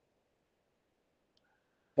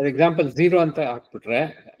ಫಾರ್ ಎಕ್ಸಾಂಪಲ್ 0 ಅಂತ ಹಾಕ್ಬಿಟ್ರೆ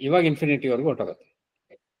ಇವಾಗ ಇನ್ಫಿನಿಟಿವರೆಗೂ ಹೊರಟೋಗುತ್ತೆ.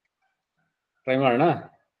 ಟ್ರೈ ಮಾಡೋಣ.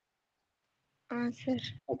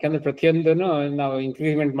 ಯಾಕಂದ್ರೆ ಪ್ರತಿಯೊಂದನ್ನು ನಾವು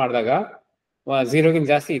ಇನ್ಕ್ರಿಮೆಂಟ್ ಮಾಡಿದಾಗ 0ಗಿಂತ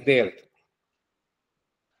ಜಾಸ್ತಿ ಇದ್ದೇ ಇರುತ್ತೆ.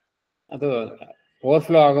 ಅದು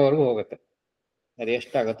ಓವರ್ಫ್ಲೋ ಆಗೋವರೆಗೂ ಹೋಗುತ್ತೆ. ಅದು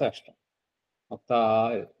ಎಷ್ಟಾಗುತ್ತೋ ಅಷ್ಟು ಹೋಗ್ತಾ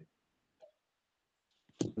ಇರುತ್ತೆ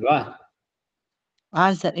ಅಲ್ವಾ? ಹಾ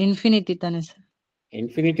ಸರ್, ಇನ್ಫಿನಿಟಿ ತಾನೆ ಸರ್?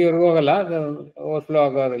 ಇನ್ಫಿನಿಟಿವರೆಗೂ ಹೋಗಲ್ಲ, ಅದು ಓವರ್ಫ್ಲೋ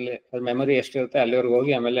ಆಗೋರಲ್ಲಿ ಅದು ಮೆಮೊರಿ ಎಷ್ಟಿರುತ್ತೆ ಅಲ್ಲಿವರೆಗೂ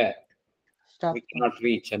ಹೋಗಿ ಆಮೇಲೆ ನಾಟ್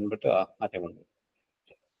ರೀಚ್ ಅಂದ್ಬಿಟ್ಟು ಆಚೆ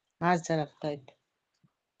ಬಂದ್ಬಿಟ್ಟು. ಹಾ ಸರ್, ಅರ್ಥ ಆಯ್ತು.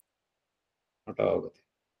 ಹೋಗುತ್ತೆ.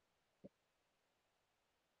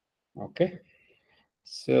 ಓಕೆ,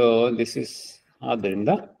 ಸೊ ದಿಸ್ ಇಸ್ ಆದ್ದರಿಂದ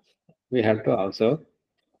we have to also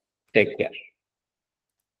take care.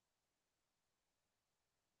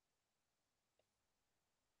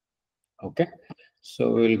 Okay, so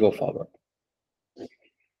we will go forward.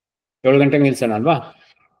 7 ಗಂಟೆಗೆ ನಿಲ್ಸೋಣ ಅಲ್ವಾ?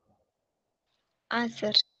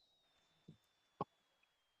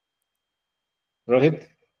 ರೋಹಿತ್,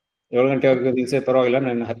 7 ಗಂಟೆವರೆಗೂ ನಿಲ್ಸೇ ಪರವಾಗಿಲ್ಲ,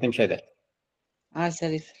 ನನ್ನ 10 ನಿಮಿಷ ಇದೆ. ಹಾ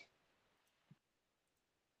ಸರಿ sir.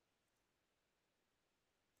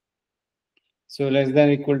 So less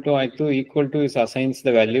than equal to ಆಯ್ತು, equal two is ಅಸೈನ್ಸ್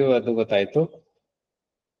the value, ಅದು ಗೊತ್ತಾಯ್ತು.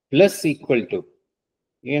 ಪ್ಲಸ್ ಈಕ್ವಲ್ ಟು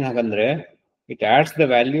ಏನ್ ಹಾಗಂದ್ರೆ it ads the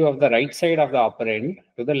value of the right side of the ಆಪರೆಂಡ್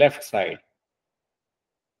to the left side.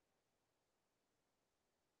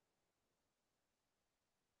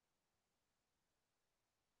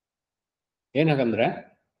 ಏನ್ ಹಾಗಂದ್ರೆ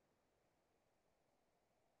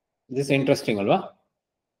ದಿಸ್ ಇಂಟ್ರೆಸ್ಟಿಂಗ್ ಅಲ್ವಾ?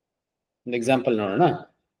 ಒಂದು ಎಕ್ಸಾಂಪಲ್ ನೋಡೋಣ.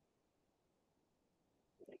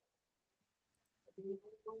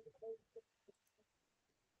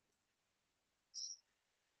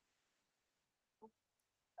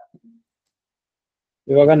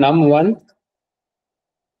 ಇವಾಗ num1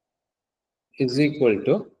 is equal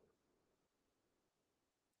to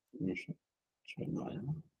So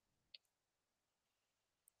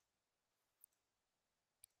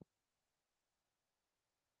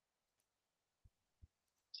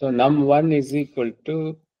num1 is equal to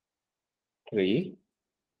 3.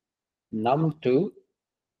 Num2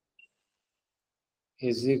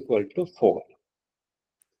 is equal to 4.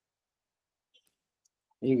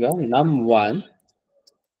 ಈಗ num1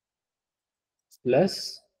 plus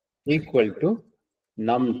equal to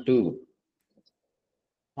num2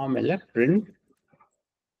 ಆಮೇಲೆ print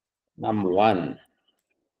num1.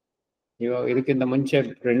 ಇವಾಗ ಇದಕ್ಕಿಂತ ಮುಂಚೆ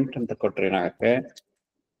ಪ್ರಿಂಟ್ ಅಂತ ಕೊಟ್ರೆ ಏನಾಗುತ್ತೆ,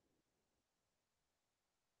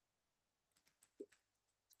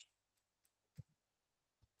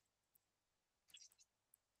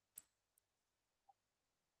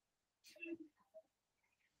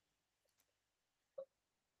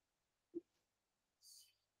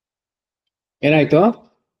 ಏನಾಯ್ತು,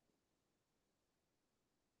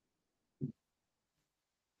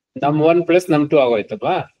 num1 plus num2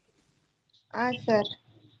 ಆಗೋಯ್ತಲ್ವಾ. ಹಾ ಸರ್.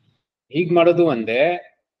 ಹೀಗ್ ಮಾಡೋದು ಒಂದೇ,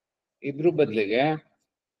 ಇದ್ರ ಬದಲಿಗೆ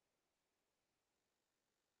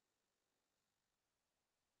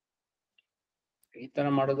ಈ ತರ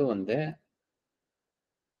ಮಾಡೋದು ಒಂದೇ,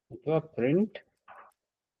 ಅಥವಾ ಪ್ರಿಂಟ್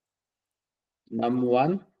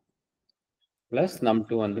num1 plus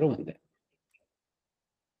num2 ಅಂದ್ರೂ ಒಂದೇ.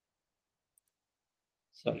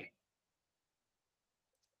 ಸಾರಿ,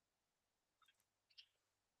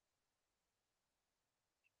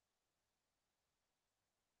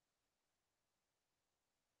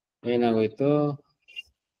 ಏನಾಗೋಯ್ತು,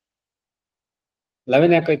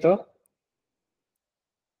 11 ಯಾಕಾಯ್ತು,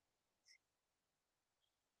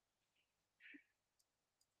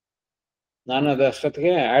 ನಾನು ಅದು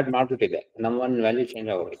ಅಷ್ಟೊತ್ತಿಗೆ ಆಡ್ ಮಾಡ್ಬಿಟ್ಟಿದ್ದೆ, num1 ವ್ಯಾಲ್ಯೂ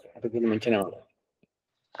ಚೇಂಜ್ ಆಗೋಯ್ತು, ಅದಕ್ಕಿಂತ ಮುಂಚೆನೆ ಮಾಡೋದು.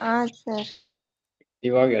 ಹಾ ಸರ್.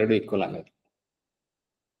 ಇವಾಗ 2 ಈಕ್ವಲ್ ಆಗುತ್ತೆ.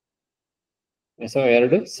 ಸೊ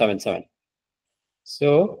 2 7 7. ಸೊ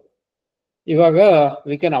ಇವಾಗ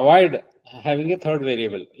we can avoid having A third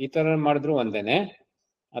variable. ಈ ತರ ಮಾಡಿದ್ರು ಒಂದೇನೆ,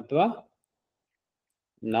 ಅಥವಾ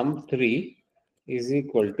num3 is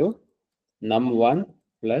equal to num1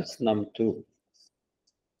 plus num2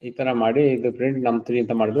 ಈ ತರ ಮಾಡಿ ಇದು ಪ್ರಿಂಟ್ num3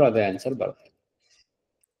 ಅಂತ ಮಾಡಿದ್ರು ಅದೇ ಆನ್ಸರ್ ಬರುತ್ತೆ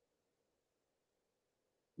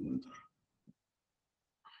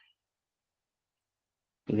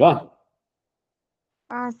ಅಲ್ವಾ.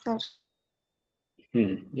 ಹಾ ಸರ್.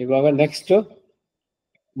 ಇವಾಗ ನೆಕ್ಸ್ಟ್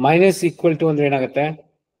ಮೈನಸ್ ಈಕ್ವಲ್ ಟು ಅಂದ್ರೆ ಏನಾಗುತ್ತೆ,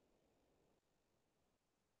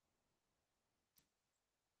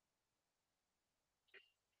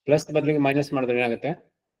 ಪ್ಲಸ್ ಬದಲಿಗೆ ಮೈನಸ್ ಮಾಡಿದ್ರೆ ಏನಾಗುತ್ತೆ,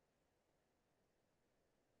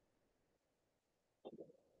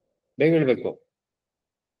 ಬೇಗ ಹೇಳ್ಬೇಕು.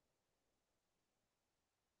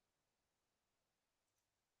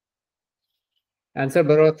 ಆನ್ಸರ್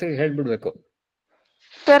ಬರೋ ಹೊತ್ತಿಗೆ ಹೇಳ್ಬಿಡ್ಬೇಕು.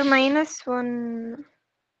 ಸರ್ -1.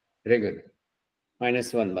 ವೆರಿ ಗುಡ್,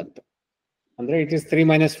 -1 ಬಂತು ಅಂದ್ರೆ ಇಟ್ ಇಸ್ 3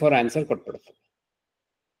 - 4 ಆನ್ಸರ್ ಕೊಟ್ಬಿಡುತ್ತೆ.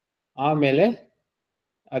 ಆಮೇಲೆ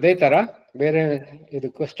ಅದೇ ತರ ಬೇರೆ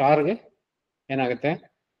ಇದಕ್ಕೂ ಸ್ಟಾರ್ಗೆ ಏನಾಗುತ್ತೆ,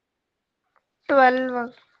 12.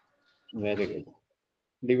 Very good.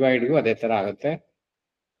 ಡಿವೈಡ್ಗೂ ಅದೇ ತರ ಆಗುತ್ತೆ,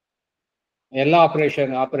 ಎಲ್ಲ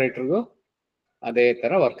ಆಪರೇಟರ್ಗೂ ಅದೇ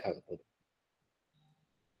ತರ ವರ್ಕ್ ಆಗುತ್ತೆ.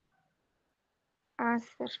 ಹಾ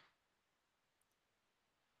ಸರ್.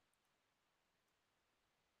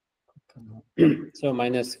 ಸೊ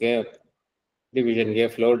ಮೈನಸ್ಗೆ, ಡಿವಿಷನ್ಗೆ,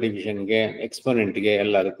 ಫ್ಲೋರ್ ಡಿವಿಷನ್ಗೆ, ಎಕ್ಸ್ಪೋನೆಂಟ್ಗೆ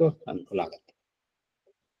ಎಲ್ಲದಕ್ಕೂ ಅನುಕೂಲ ಆಗುತ್ತೆ.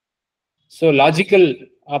 ಸೊ ಲಾಜಿಕಲ್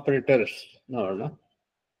ಆಪರೇಟರ್ಸ್ ನೋಡೋಣ.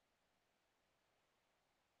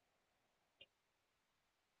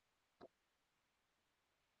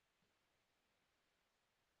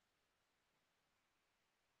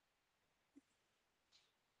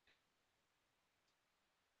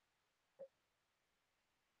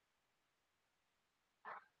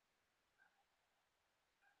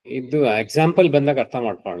 ಇದು ಎಕ್ಸಾಂಪಲ್ ಬಂದಾಗ ಅರ್ಥ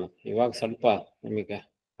ಮಾಡ್ಕೊಳ್ಳೋಣ. ಇವಾಗ ಸ್ವಲ್ಪ ನಿಮಗೆ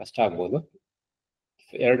ಕಷ್ಟ ಆಗ್ಬೋದು.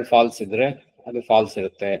 2 ಫಾಲ್ಸ್ ಇದ್ರೆ ಅದು ಫಾಲ್ಸ್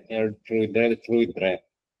ಇರುತ್ತೆ, 2 ಟ್ರೂ ಇದ್ರೆ ಅದು ಟ್ರೂ ಇದ್ರೆ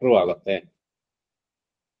ಟ್ರೂ ಆಗುತ್ತೆ.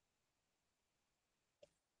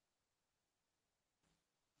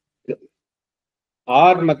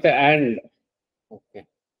 ಆರ್ ಮತ್ತೆ ಆಂಡ್, ಓಕೆ,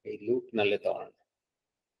 ಈ ಲೂಪ್ ನಲ್ಲಿ ತಗೋಣ.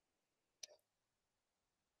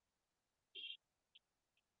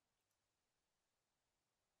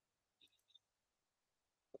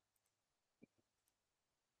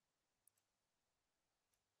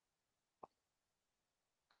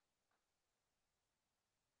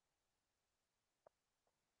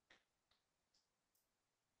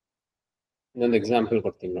 ಇನ್ನೊಂದು ಎಕ್ಸಾಂಪಲ್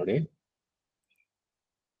ಕೊಡ್ತೀನಿ ನೋಡಿ.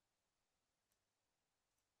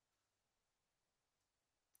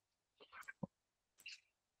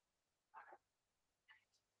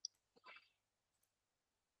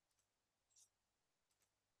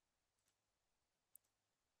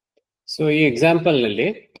 ಸೊ ಈ ಎಕ್ಸಾಂಪಲ್ ನಲ್ಲಿ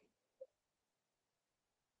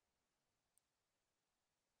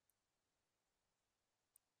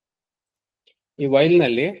ಈ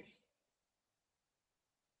ವೈಲ್ನಲ್ಲಿ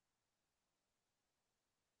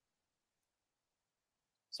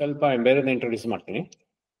ಸ್ವಲ್ಪ ಬೇರೆದು ಇಂಟ್ರೊಡ್ಯೂಸ್ ಮಾಡ್ತೀನಿ.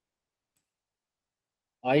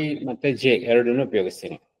 ಐ ಮತ್ತೆ ಜೆ ಎರಡನ್ನೂ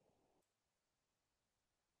ಉಪಯೋಗಿಸ್ತೀನಿ.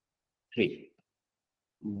 3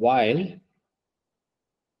 while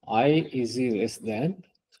I is less than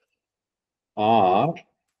or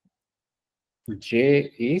J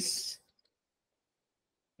is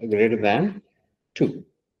greater than 2.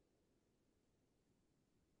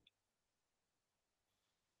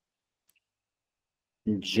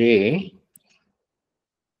 J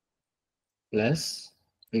plus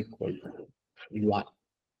equal to 1.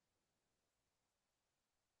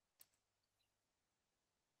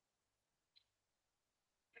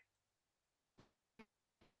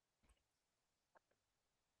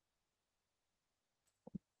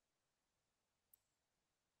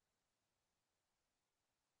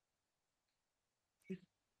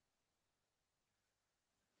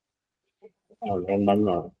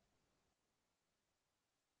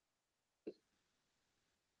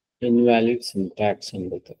 Invalid syntax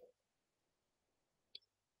ಅಂದ್ಬಿಟ್ಟು.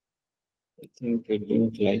 I think I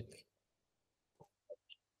didn't like.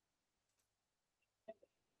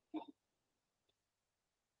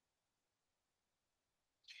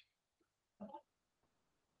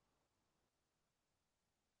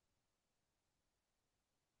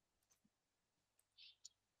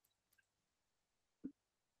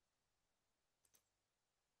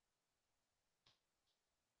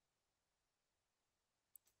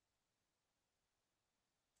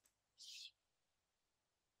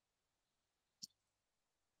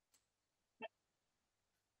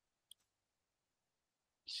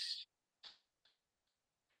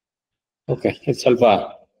 Okay, ಇದು ಸ್ವಲ್ಪ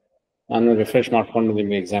ನಾನು ರಿಫ್ರೆಶ್ ಮಾಡಿಕೊಂಡು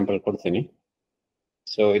ನಿಮಗೆ ಎಕ್ಸಾಂಪಲ್ ಕೊಡ್ತೀನಿ.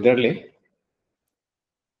 ಸೊ ಇದರಲ್ಲಿ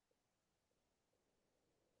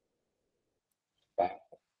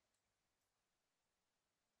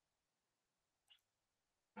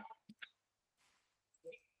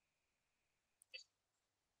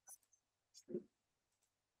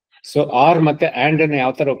ಸೊ ಆರ್ ಮತ್ತೆ ಆಂಡ್ ಅನ್ನು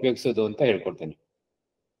ಯಾವ ತರ ಉಪಯೋಗಿಸೋದು ಅಂತ ಹೇಳ್ಕೊಡ್ತೀನಿ.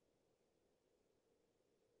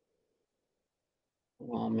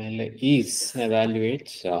 ಆಮೇಲೆ is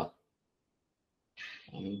evaluates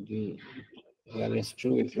that is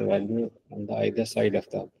true if the value on the either side of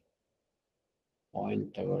the point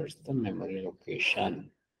towards the memory location.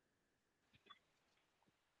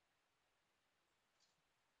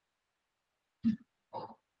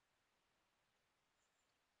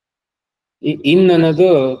 ಈ ಇನ್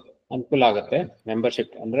ಅನ್ನೋದು ಅನುಕೂಲ ಆಗುತ್ತೆ.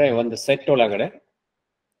 ಮೆಂಬರ್ಶಿಪ್ ಅಂದ್ರೆ ಒಂದು ಸೆಟ್ ಒಳಗಡೆ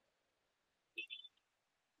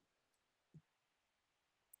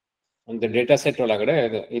ಒಂದು ಡೇಟಾ ಸೆಟ್ ಒಳಗಡೆ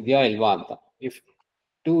ಇದೆಯಾ ಇಲ್ವಾ ಅಂತ. If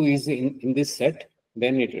 2 is in this set,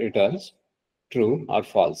 then it returns true or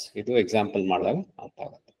false. ಇದು ಎಕ್ಸಾಂಪಲ್ ಮಾಡಿದಾಗ ಅರ್ಥ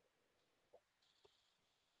ಆಗುತ್ತೆ.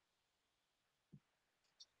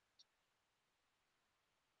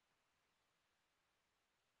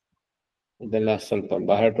 ಇದೆಲ್ಲ ಸ್ವಲ್ಪ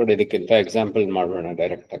ಬಹಳ ಇದಕ್ಕಿಂತ ಎಕ್ಸಾಂಪಲ್ ಮಾಡೋಣ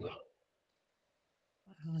ಡೈರೆಕ್ಟ್ ಆಗಿ.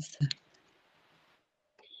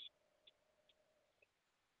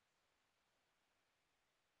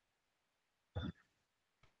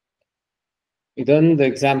 ಇದೊಂದು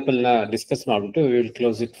ಎಕ್ಸಾಂಪಲ್ ನ ಡಿಸ್ಕಸ್ ಮಾಡ್ಬಿಟ್ಟು we will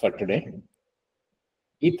close it for today.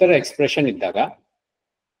 ಈ ತರ ಎಕ್ಸ್ಪ್ರೆಷನ್ ಇದ್ದಾಗ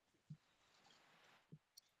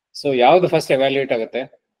ಸೊ ಯಾವ್ದು ಫಸ್ಟ್ ಎವ್ಯಾಲ್ಯೂಯೇಟ್ ಆಗುತ್ತೆ?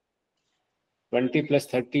 20 +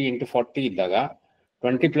 30 × 40 ಇದ್ದಾಗ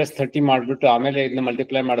 20 + 30 ಮಾಡ್ಬಿಟ್ಟು ಆಮೇಲೆ ಇದನ್ನ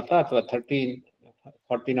ಮಲ್ಟಿಪ್ಲೈ ಮಾಡುತ್ತಾ ಅಥವಾ 30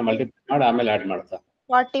 40 ನ ಮಲ್ಟಿಪ್ಲೈ ಮಾಡಿ ಆಮೇಲೆ ಆಡ್ ಮಾಡುತ್ತಾ?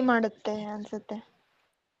 40 ಮಾಡುತ್ತೆ ಅನ್ಸುತ್ತೆ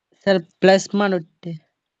ಸರ್, ಪ್ಲಸ್ ಮಾಡುತ್ತೆ.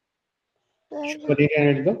 ಏನ್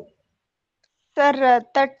ಹೇಳಿದ್ದು ಸರ್?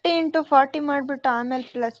 30 × 40 ಮಾಡ್ಬಿಟ್ಟು ಆಮೇಲೆ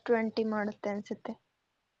 +20 ಮಾಡುತ್ತೆ ಅನ್ಸುತ್ತೆ.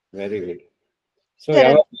 Very good. ಸೊ ಸರ್,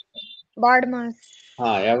 ಯಾವಾಗ ಬಾಡ್ ಮಾಸ್.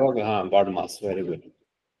 ಬಾಡ್ ಮಾಸ್. Very good.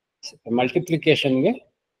 ಮಲ್ಟಿಪ್ಲಿಕೇಶನ್ಗೆ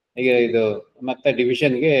ಈಗ ಇದು ಮತ್ತೆ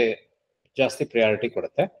ಡಿವಿಷನ್ಗೆ ಜಾಸ್ತಿ ಪ್ರಿಯಾರಿಟಿ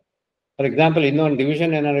ಕೊಡುತ್ತೆ. ಫಾರ್ ಎಕ್ಸಾಂಪಲ್ ಇನ್ನೊಂದು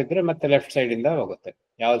ಡಿವಿಷನ್ ಏನಾದ್ರು ಇದ್ರೆ ಮತ್ತೆ ಲೆಫ್ಟ್ ಸೈಡ್ ಇಂದ ಹೋಗುತ್ತೆ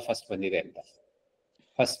ಯಾವ್ದು ಫಸ್ಟ್ ಬಂದಿದೆ ಅಂತ.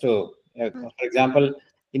 ಫಸ್ಟ್ ಫಾರ್ ಎಕ್ಸಾಂಪಲ್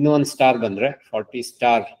ಇನ್ನೂ ಒಂದು ಸ್ಟಾರ್ ಬಂದ್ರೆ 40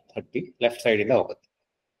 * 30 ಲೆಫ್ಟ್ ಸೈಡ್ ಇಂದ ಹೋಗುತ್ತೆ.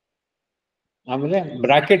 ಆಮೇಲೆ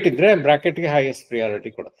ಬ್ರಾಕೆಟ್ ಇದ್ರೆ ಬ್ರಾಕೆಟ್ಗೆ ಹೈಯೆಸ್ಟ್ ಪ್ರಿಯಾರಿಟಿ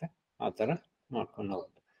ಕೊಡುತ್ತೆ. ಆ ತರ ಮಾಡ್ಕೊಂಡು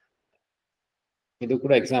ಹೋಗುತ್ತೆ. ಇದು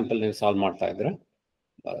ಕೂಡ ಎಕ್ಸಾಂಪಲ್ ನೀವು ಸಾಲ್ವ್ ಮಾಡ್ತಾ ಇದ್ರೆ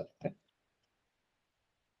ಬರುತ್ತೆ.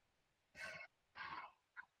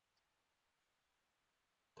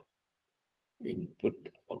 ಇನ್ಪುಟ್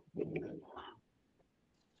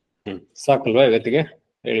ಸಾಕಲ್ವಾ ಇವತ್ತಿಗೆ?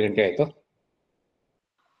 7 ಗಂಟೆ ಆಯ್ತು.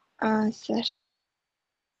 ಸರ್,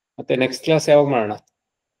 ಮತ್ತೆ ನೆಕ್ಸ್ಟ್ ಕ್ಲಾಸ್ ಯಾವಾಗ ಮಾಡೋಣ?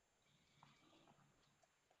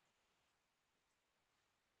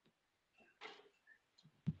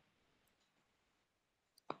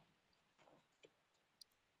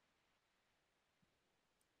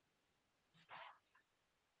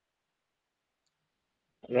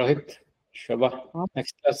 ರೋಹಿತ್, ಶೋಭಾ, ಹಾ.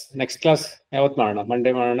 ನೆಕ್ಸ್ಟ್ ಕ್ಲಾಸ್ ಯಾವತ್ತು ಮಾಡೋಣ?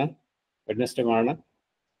 ಮಂಡೇ ಮಾಡೋಣ, ವೆಡ್ನೆಸ್ಡೇ ಮಾಡೋಣ?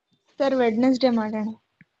 ಸರ್ ವೆಡ್ನೆಸ್ಡೇ ಮಾಡೋಣ.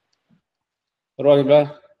 ಪರವಾಗಿಲ್ವಾ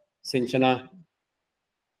ಸಿಂಚನ,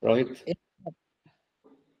 ರೋಹಿತ್?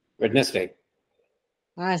 ವೆಡ್ನೆಸ್ಡೇ.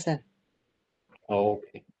 ಹಾ sir.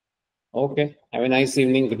 Okay okay, have A nice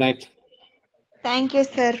evening, good night. Thank you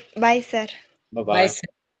sir. Bye sir. Bye bye bye.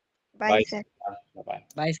 Sir. Bye sir. Bye.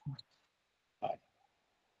 Bye sir.